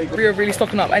remember. We are really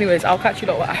stocking up. Anyways, I'll catch you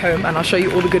lot at home and I'll show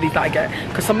you all the goodies that I get,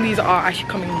 because some of these are actually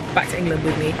coming back to England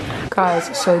with me. Guys,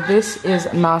 so this is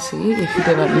nasi. If you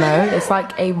didn't know, it's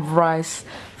like a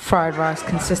fried rice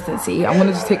consistency. I'm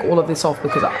gonna just take all of this off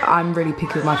because I'm really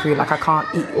picky with my food. Like, I can't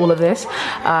eat all of this,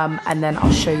 and then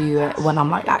I'll show you it when I'm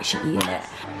like actually eating it.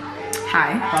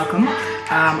 Hi, welcome.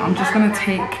 I'm just gonna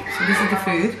take, so this is the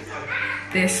food.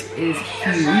 This is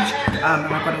huge, and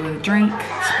I got it with a drink,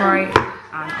 Sprite,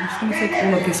 and I'm just gonna take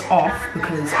all of this off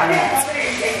because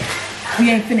we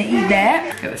ain't finna eat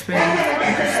that. Get the spoon,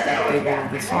 just take all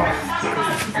of this off because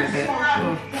this is a bit,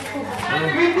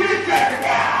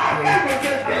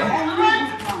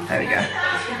 There we go.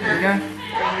 There we go.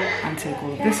 And take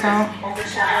all of this out.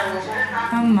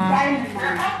 And that.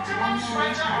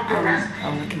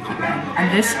 I'm gonna keep it going.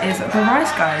 And this is the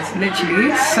rice, guys.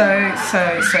 Literally so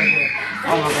good.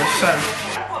 Oh my gosh,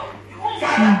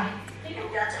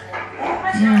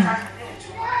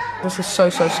 This is so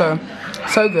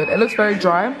good. It looks very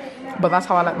dry, but that's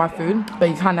how I like my food. But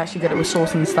you can actually get it with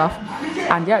sauce and stuff.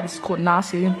 And yeah, this is called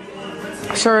nasi.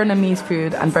 Surinamese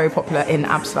food and very popular in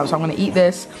Amsterdam. So I'm gonna eat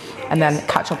this and then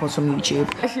catch up on some YouTube.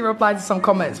 I actually replied to some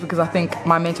comments because I think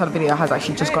my main channel video has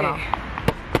actually just gone out.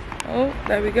 Oh,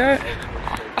 there we go.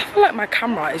 I feel like my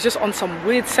camera is just on some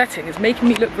weird setting. It's making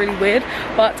me look really weird.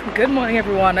 But good morning,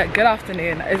 everyone. Good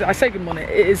afternoon. I say good morning.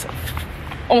 It is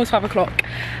almost 5 o'clock.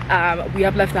 We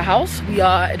have left the house. We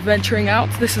are adventuring out.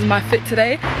 This is my fit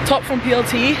today. Top from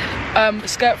PLT,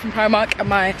 skirt from Primark, and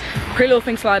my Pretty Little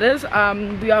Thing sliders.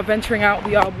 We are venturing out.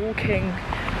 We are walking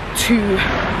to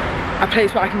a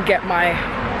place where I can get my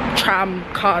tram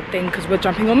card thing, because we're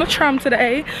jumping on the tram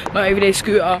today, my everyday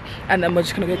scooter, and then we're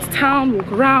just gonna go to town,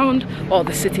 walk around, or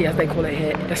the city as they call it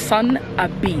here. The sun a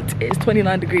beat. It is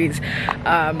 29 degrees.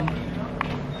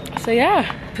 So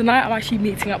yeah, tonight I'm actually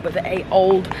meeting up with an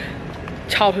old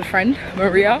childhood friend,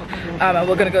 Maria, and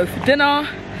we're gonna go for dinner.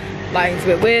 Lighting's a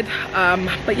bit weird,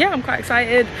 but yeah, I'm quite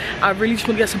excited. I really just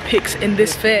want to get some pics in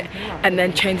this fit and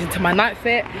then change into my night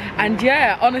fit. And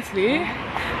yeah, honestly,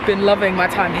 been loving my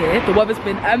time here. The weather's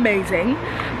been amazing,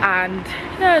 and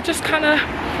yeah, just kind of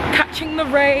catching the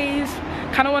rays.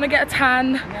 Kind of want to get a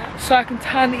tan so I can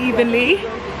tan evenly.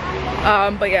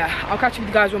 But yeah, I'll catch up with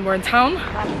you guys when we're in town.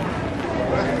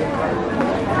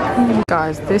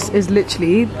 Guys, this is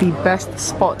literally the best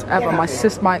spot ever. My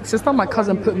sister, my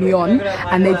cousin put me on,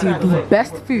 and they do the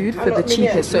best food for the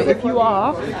cheapest. So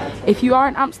if you are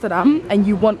in Amsterdam and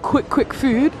you want quick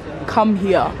food, come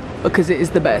here because it is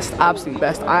the best, absolutely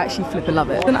best. I actually flipping love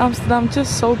it. In Amsterdam,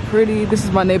 just so pretty. This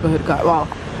is my neighborhood, guys. Wow,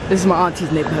 this is my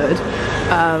auntie's neighborhood,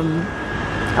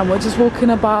 and we're just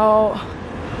walking about.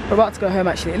 We're about to go home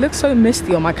actually. It looks so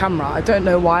misty on my camera. I don't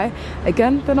know why.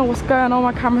 Again, don't know what's going on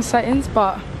with my camera settings,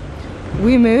 but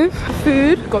we move.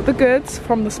 Food, got the goods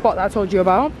from the spot that I told you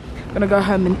about. Gonna go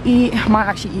home and eat. Might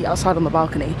actually eat outside on the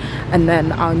balcony, and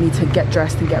then I'll need to get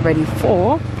dressed and get ready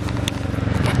for.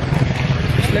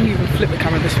 Let me even flip the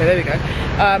camera this way. There we go.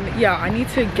 Yeah, I need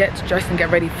to get dressed and get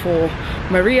ready for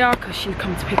Maria because she's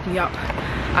coming to pick me up.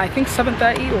 I think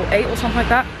 7:30 or 8 or something like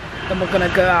that. Then we're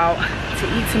gonna go out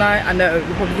to eat tonight. I know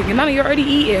you're probably thinking, Nana, you're already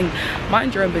eating.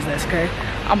 Mind your own business, okay?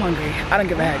 I'm hungry. I don't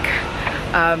give a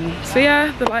heck. So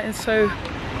yeah, the lighting's so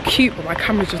cute, but my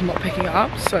camera's just not picking it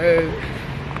up. So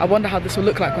I wonder how this will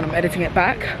look like when I'm editing it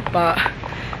back. But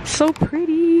so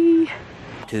pretty.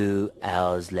 2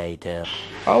 hours later.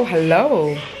 Oh,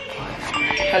 hello.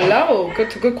 Hello,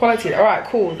 good quality. All right,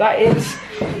 cool. That is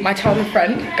my childhood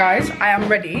friend, guys. I am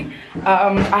ready.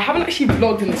 I haven't actually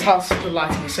vlogged in this house. The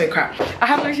lighting is so crap. I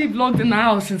haven't actually vlogged in the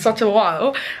house in such a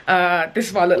while. This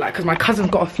is what I look like because my cousin's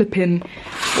got a flipping,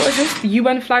 what is this? The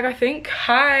UN flag, I think.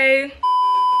 Hi.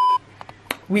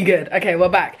 We good. Okay, we're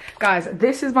back. Guys,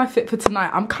 this is my fit for tonight.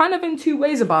 I'm kind of in two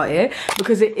ways about it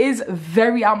because it is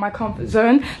very out of my comfort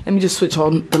zone. Let me just switch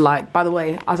on the light. By the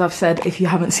way, as I've said, if you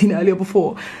haven't seen it earlier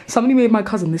before, somebody made my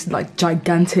cousin this like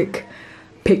gigantic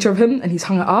picture of him and he's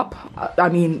hung it up. I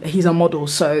mean, he's a model,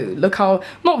 so look how,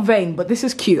 not vain, but this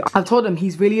is cute. I've told him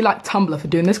he's really like Tumblr for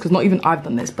doing this because not even I've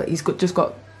done this, but he's just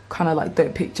got kind of like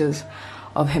dope pictures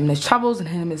of him and his travels and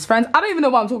him and his friends. I don't even know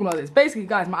why I'm talking about this. Basically,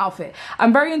 guys, my outfit.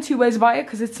 I'm very in two ways about it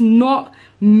because it's not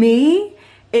me.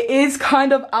 It is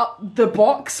kind of out the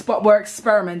box, but we're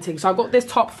experimenting. So I got this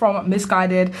top from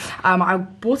Missguided. I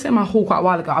bought it in my haul quite a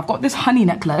while ago. I've got this honey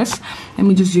necklace. Let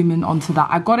me just zoom in onto that.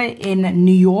 I got it in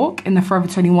New York in the Forever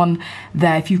 21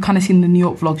 there. If you've kind of seen the New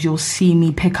York vlogs, you'll see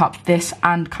me pick up this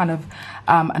and kind of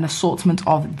an assortment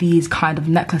of these kind of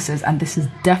necklaces. And this is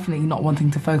definitely not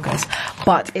wanting to focus.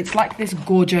 But it's like this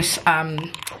gorgeous,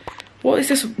 what is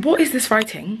this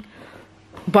writing?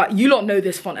 But you lot know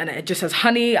this font in it. It just says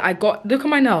honey. Look at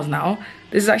my nails now.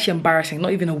 This is actually embarrassing.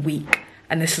 Not even a week.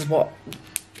 And this is what,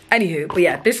 anywho. But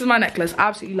yeah, this is my necklace.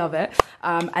 Absolutely love it.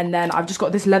 And then I've just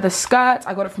got this leather skirt.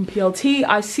 I got it from PLT.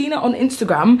 I seen it on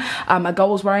Instagram. A girl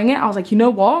was wearing it. I was like, you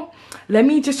know what? Let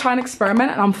me just try and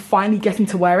experiment, and I'm finally getting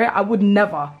to wear it. I would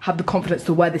never have the confidence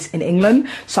to wear this in England.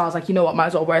 So I was like, you know what, might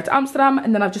as well wear it to Amsterdam.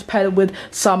 And then I've just paired it with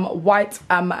some white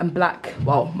and black,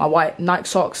 well, my white Nike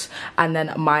socks, and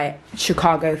then my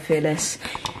Chicago Fearless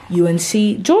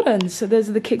UNC Jordans. So those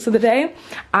are the kicks of the day.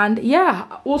 And yeah,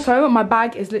 also my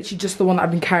bag is literally just the one that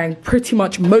I've been carrying pretty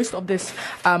much most of this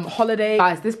holiday.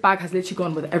 Guys, this bag has literally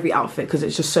gone with every outfit because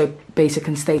it's just so basic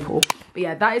and staple. But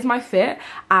yeah, that is my fit,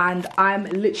 and I'm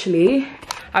literally,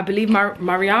 I believe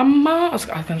Mariama, I was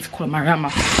going to call it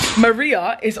Mariama.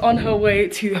 Maria is on her way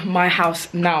to my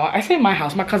house now. I say my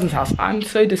house, my cousin's house. I'm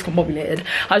so discombobulated.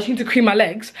 I just need to cream my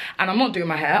legs, and I'm not doing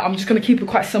my hair. I'm just going to keep it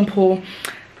quite simple,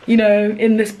 you know,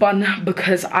 in this bun,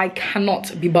 because I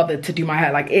cannot be bothered to do my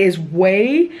hair. Like, it is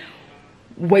way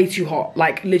too hot,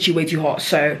 like literally way too hot.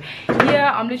 So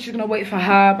yeah, I'm literally gonna wait for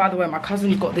her. By the way, my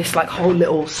cousin's got this like whole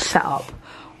little setup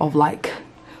of like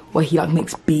where he like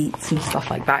makes beats and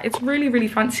stuff like that. It's really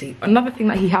fancy. Another thing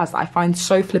that he has that I find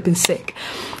so flipping sick,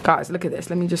 guys, look at this.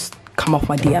 Let me just come off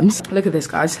my DMs. Look at this,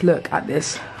 guys. Look at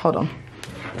this. Hold on.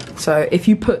 So if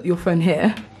you put your phone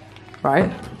here,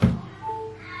 right,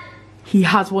 he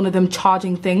has one of them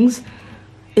charging things.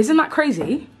 Isn't that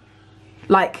crazy?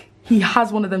 Like, he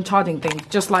has one of them charging things,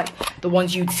 just like the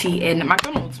ones you'd see in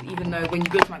McDonald's, even though when you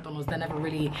go to McDonald's, they're never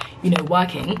really, you know,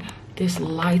 working. This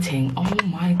lighting, oh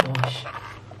my gosh.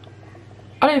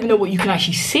 I don't even know what you can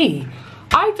actually see.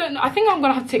 I don't know. I think I'm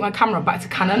gonna have to take my camera back to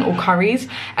Canon or Curry's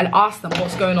and ask them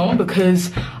what's going on,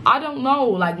 because I don't know,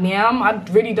 like, ma'am, I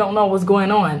really don't know what's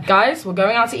going on. Guys, we're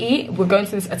going out to eat. We're going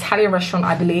to this Italian restaurant,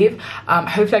 I believe.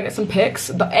 Hopefully I get some pics.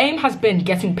 The aim has been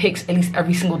getting pics at least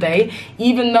every single day,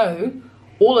 even though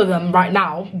all of them right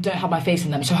now don't have my face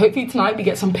in them. So hopefully tonight we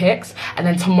get some pics, and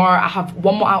then tomorrow I have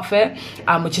one more outfit,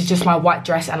 which is just my white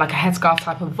dress and like a headscarf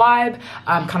type of vibe,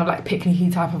 kind of like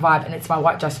picnicky type of vibe, and it's my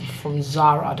white dress from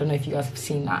Zara. I don't know if you guys have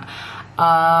seen that.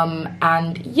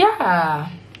 And yeah,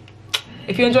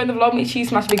 if you're enjoying the vlog, make sure you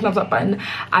smash the big thumbs up button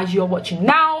as you're watching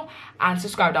now, and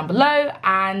subscribe down below,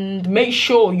 and make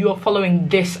sure you're following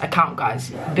this account,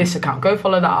 guys. This account, go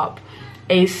follow that up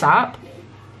ASAP.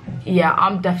 Yeah,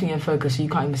 I'm definitely in focus, so you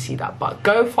can't even see that, but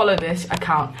go follow this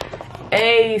account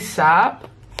ASAP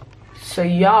so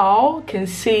y'all can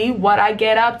see what I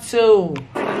get up to.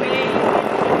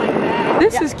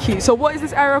 This is cute. So what is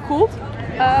this area called? This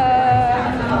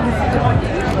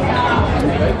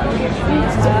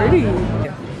is pretty.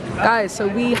 Guys, so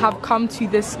we have come to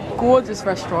this gorgeous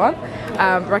restaurant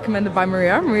recommended by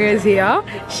Maria. Maria's here.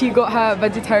 She got her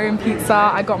vegetarian pizza.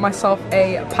 I got myself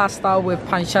a pasta with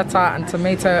pancetta and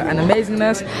tomato and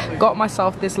amazingness. Got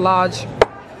myself this large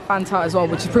Fanta as well,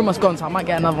 which is pretty much gone, so I might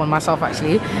get another one myself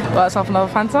actually. Got myself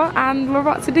another Fanta, and we're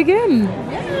about to dig in.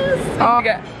 Yes.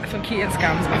 Get some cute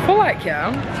Instagrams. I feel like, yeah,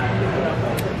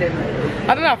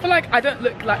 I don't know, I feel like I don't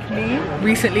look like me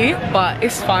recently, but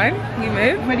it's fine. You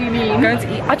move. What do you mean? I'm going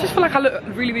to eat. I just feel like I look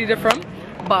really, really different,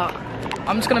 but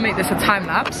I'm just gonna make this a time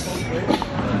lapse.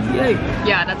 Yay.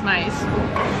 Yeah, that's nice.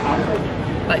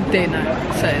 Like day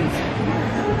night settings.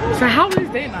 So how is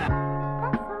day night?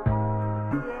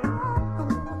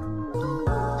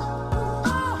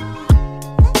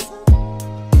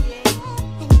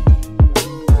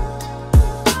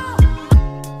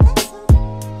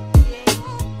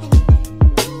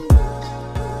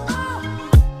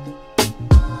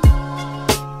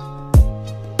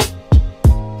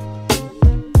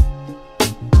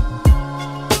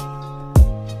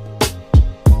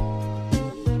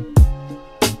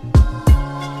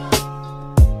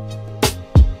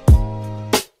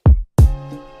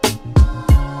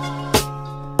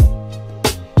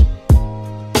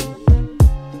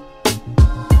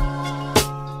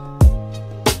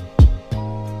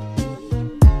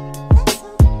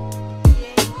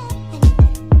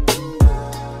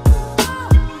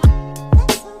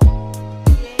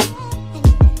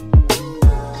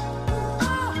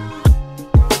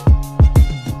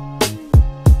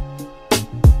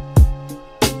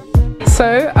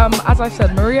 So, as I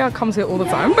said, Maria comes here all the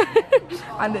time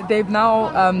and they've now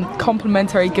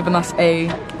complimentary given us a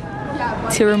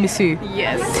tiramisu.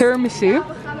 Yes. Tiramisu.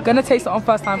 Gonna taste it on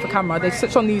first time for camera. They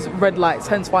switched on these red lights,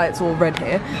 hence why it's all red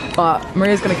here. But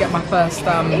Maria's gonna get my first,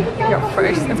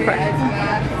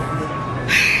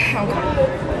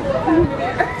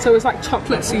 So it's like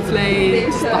chocolate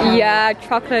souffle. Yeah,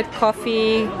 chocolate,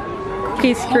 coffee,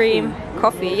 cookies, cream.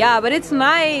 Coffee, yeah, but it's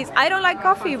nice. I don't like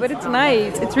coffee, but it's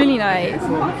nice. It's really nice.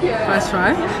 First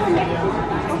try.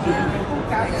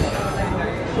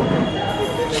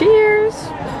 Cheers.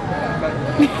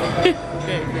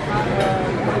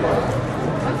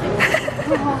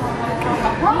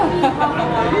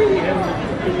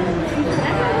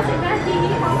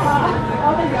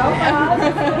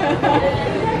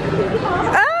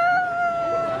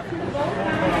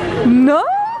 No?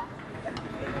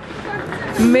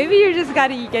 Maybe you just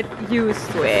gotta get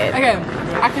used to it. Okay,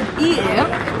 I can eat it,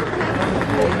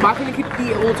 but I couldn't eat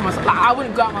it all to myself. Like, I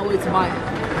wouldn't go out my way to buy it.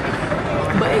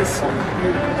 But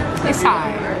it's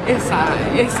high.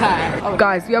 Oh.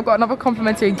 Guys, we have got another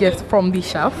complimentary gift from the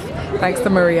chef, thanks to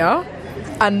Maria.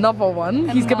 Another one.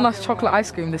 He's given us chocolate ice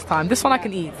cream this time. This one I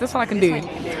can eat. This one I can do.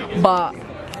 But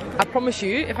I promise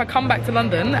you, if I come back to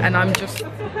London and I'm just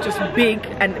big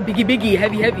and biggie,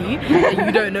 heavy, then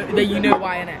you don't know, then you know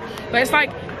why, innit? But it's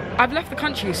like, I've left the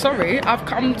country, sorry, I've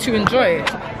come to enjoy it.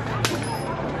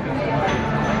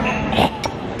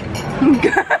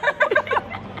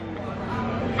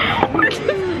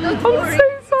 I'm so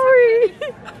sorry.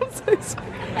 I'm so sorry.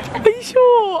 Are you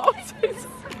sure? I'm so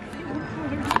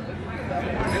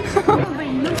sorry.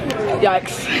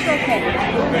 Yikes. Okay.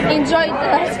 Enjoy the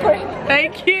ice cream.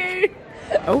 Thank you.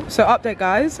 Oh, so update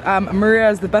guys, Maria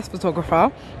is the best photographer,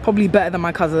 probably better than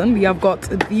my cousin. We have got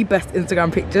the best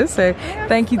Instagram pictures, so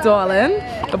thank you, darling.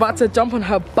 About to jump on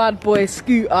her bad boy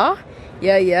scooter.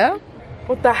 Yeah.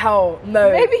 What the hell? No.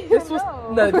 Maybe this was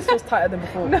tighter than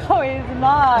before. No, it's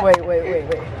not. Wait.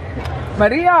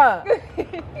 Maria!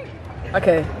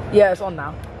 Okay, yeah, it's on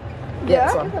now. Yeah,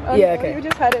 it's on. Yeah, okay. You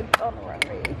just had it on the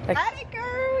runway. Okay. Got it,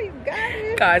 girl. You got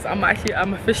it. Guys,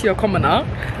 I'm officially a commoner.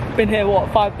 Been here, what,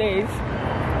 5 days?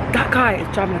 That guy is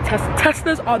driving a Tesla.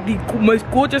 Teslas are the most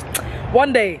gorgeous.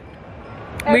 One day,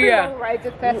 Everyone rides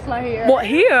a Tesla here. What,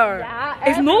 here? Yeah,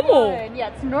 it's normal. Yeah,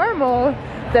 it's normal.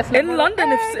 Tesla in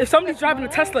London, if somebody's driving a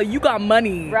Tesla, you got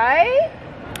money. Right?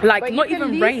 Like, but not you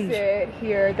can even lease range. It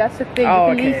here. That's the thing.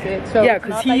 Oh, you can lease it. So yeah,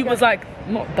 because he was like,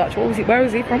 not Dutch. What was he? Where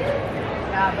was he from?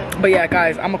 But yeah,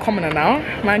 guys, I'm a commoner now.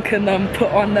 Man can put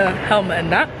on the helmet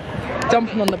and that.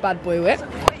 Jumping on the bad boy whip.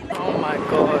 Oh my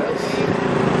gosh.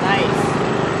 Nice.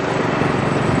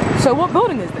 So what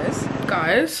building is this?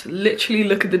 Guys, literally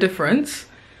look at the difference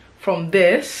from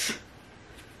this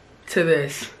to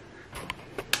this.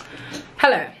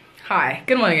 Hello, hi,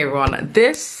 good morning everyone.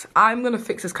 I'm gonna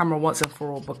fix this camera once and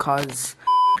for all because,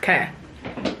 okay.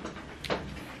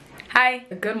 Hi,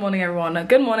 good morning everyone.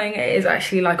 Good morning. It is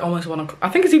actually like almost 1 o'clock. I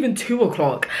think it's even 2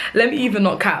 o'clock. Let me even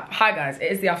not cap. Hi guys,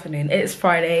 it is the afternoon. It is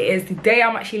Friday. It is the day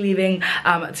I'm actually leaving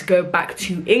to go back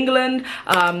to England.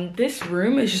 This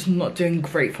room is just not doing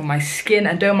great for my skin,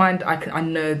 and don't mind, I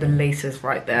know the laces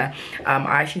right there.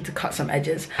 I actually need to cut some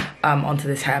edges onto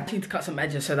this hair. I need to cut some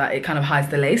edges so that it kind of hides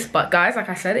the lace. But guys, like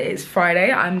I said, it is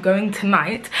Friday. I'm going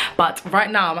tonight, but right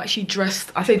now I'm actually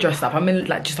dressed. I say dressed up. I'm in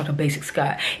like just like a basic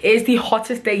skirt. It is the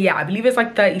hottest day yet. I believe it's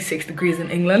like 36 degrees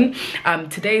in England.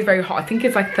 Today is very hot. I think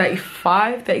it's like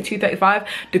 35, 32, 35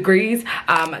 degrees.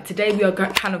 Today we are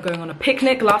kind of going on a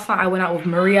picnic. Last night I went out with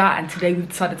Maria, and today we've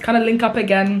decided to kind of link up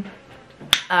again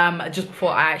just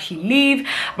before I actually leave.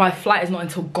 My flight is not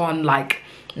until gone like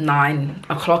 9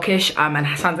 o'clock-ish, and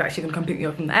Hassan's actually gonna come pick me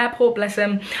up from the airport, bless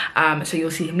him. So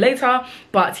you'll see him later.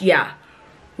 But yeah,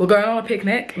 we're going on a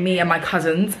picnic, me and my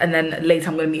cousins, and then later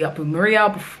I'm gonna meet up with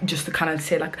Maria just to kind of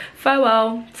say like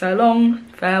farewell, so long,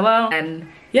 farewell. And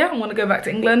yeah, I want to go back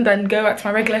to England and go back to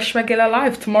my regular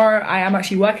life. Tomorrow I am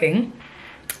actually working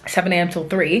 7 a.m. till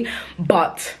 3,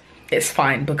 but it's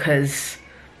fine because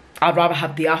I'd rather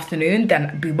have the afternoon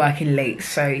than be working late.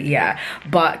 So yeah,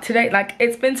 but today, like,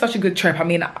 it's been such a good trip. I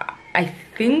mean, I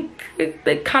think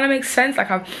it kind of makes sense. Like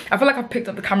I feel like I've picked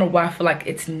up the camera where I feel like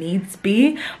it needs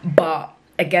be, but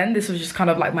again, this was just kind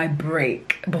of like my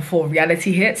break before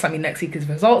reality hits. I mean, next week is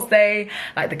results day,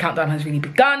 like the countdown has really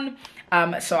begun.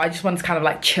 So I just wanted to kind of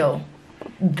like chill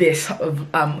this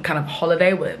kind of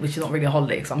holiday, which is not really a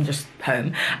holiday because I'm just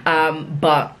home.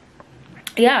 But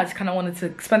yeah, I just kind of wanted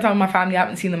to spend time with my family. I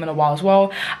haven't seen them in a while as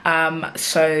well.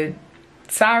 So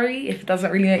sorry if it doesn't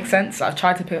really make sense. I've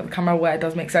tried to pick up the camera where it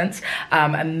does make sense,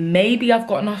 and maybe I've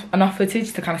got enough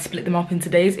footage to kind of split them up into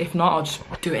days. If not, I'll just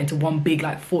do it into one big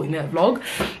like 40-minute vlog.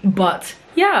 But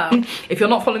yeah, if you're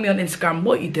not following me on Instagram,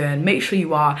 what are you doing? Make sure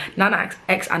you are.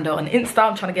 NanaXAndo on Insta.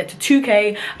 I'm trying to get to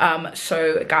 2K.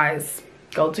 So guys,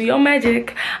 go do your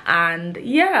magic. And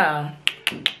yeah,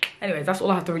 anyways, that's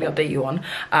all I have to really update you on.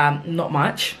 Not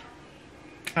much,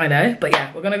 I know, but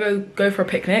yeah, we're gonna go for a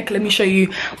picnic. Let me show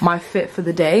you my fit for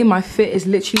the day. My fit is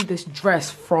literally this dress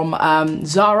from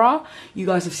Zara. You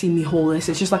guys have seen me haul this.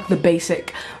 It's just like the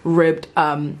basic ribbed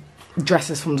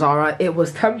dresses from Zara. It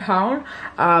was £10,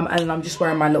 and I'm just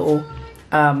wearing my little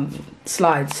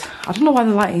slides. I don't know why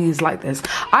the lighting is like this.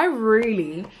 I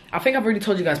think I've already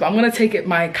told you guys, but I'm gonna take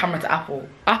my camera to Apple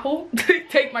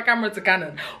take my camera to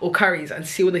Canon or Curry's and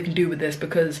see what they can do with this,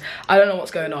 because I don't know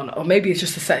what's going on, or maybe it's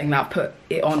just a setting that I put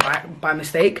it on by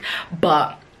mistake.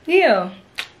 But yeah,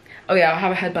 oh yeah, I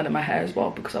have a headband in my hair as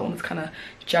well because I wanted to kind of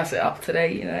jazz it up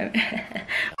today, you know.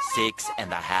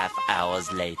 6.5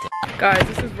 hours later. Guys,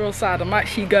 this is real sad. I'm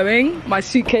actually going. My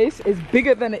suitcase is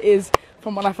bigger than it is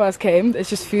from when I first came. There's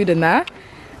just food in there.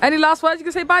 Any last words? You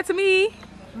can say bye to me.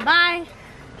 Bye.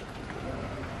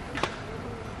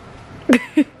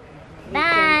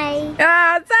 Bye.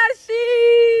 Ah, Tashi!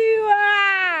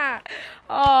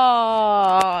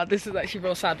 Oh, this is actually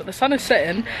real sad, but the sun is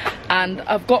setting, and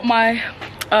I've got my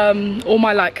all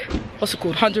my like, what's it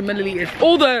called, 100 milliliters,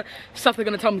 all the stuff they're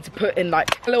gonna tell me to put in,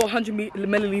 like a little 100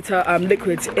 milliliter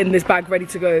liquids in this bag ready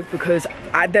to go, because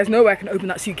there's no way I can open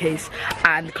that suitcase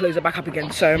and close it back up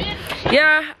again. So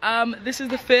yeah, this is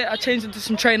the fit. I changed into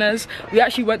some trainers. We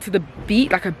actually went to the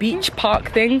beach, like a beach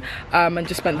park thing, and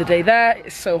just spent the day there.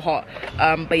 It's so hot,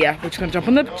 but yeah, we're just gonna jump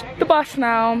on the bus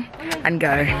now and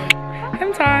go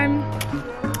home time.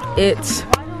 It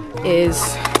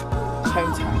is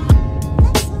home time.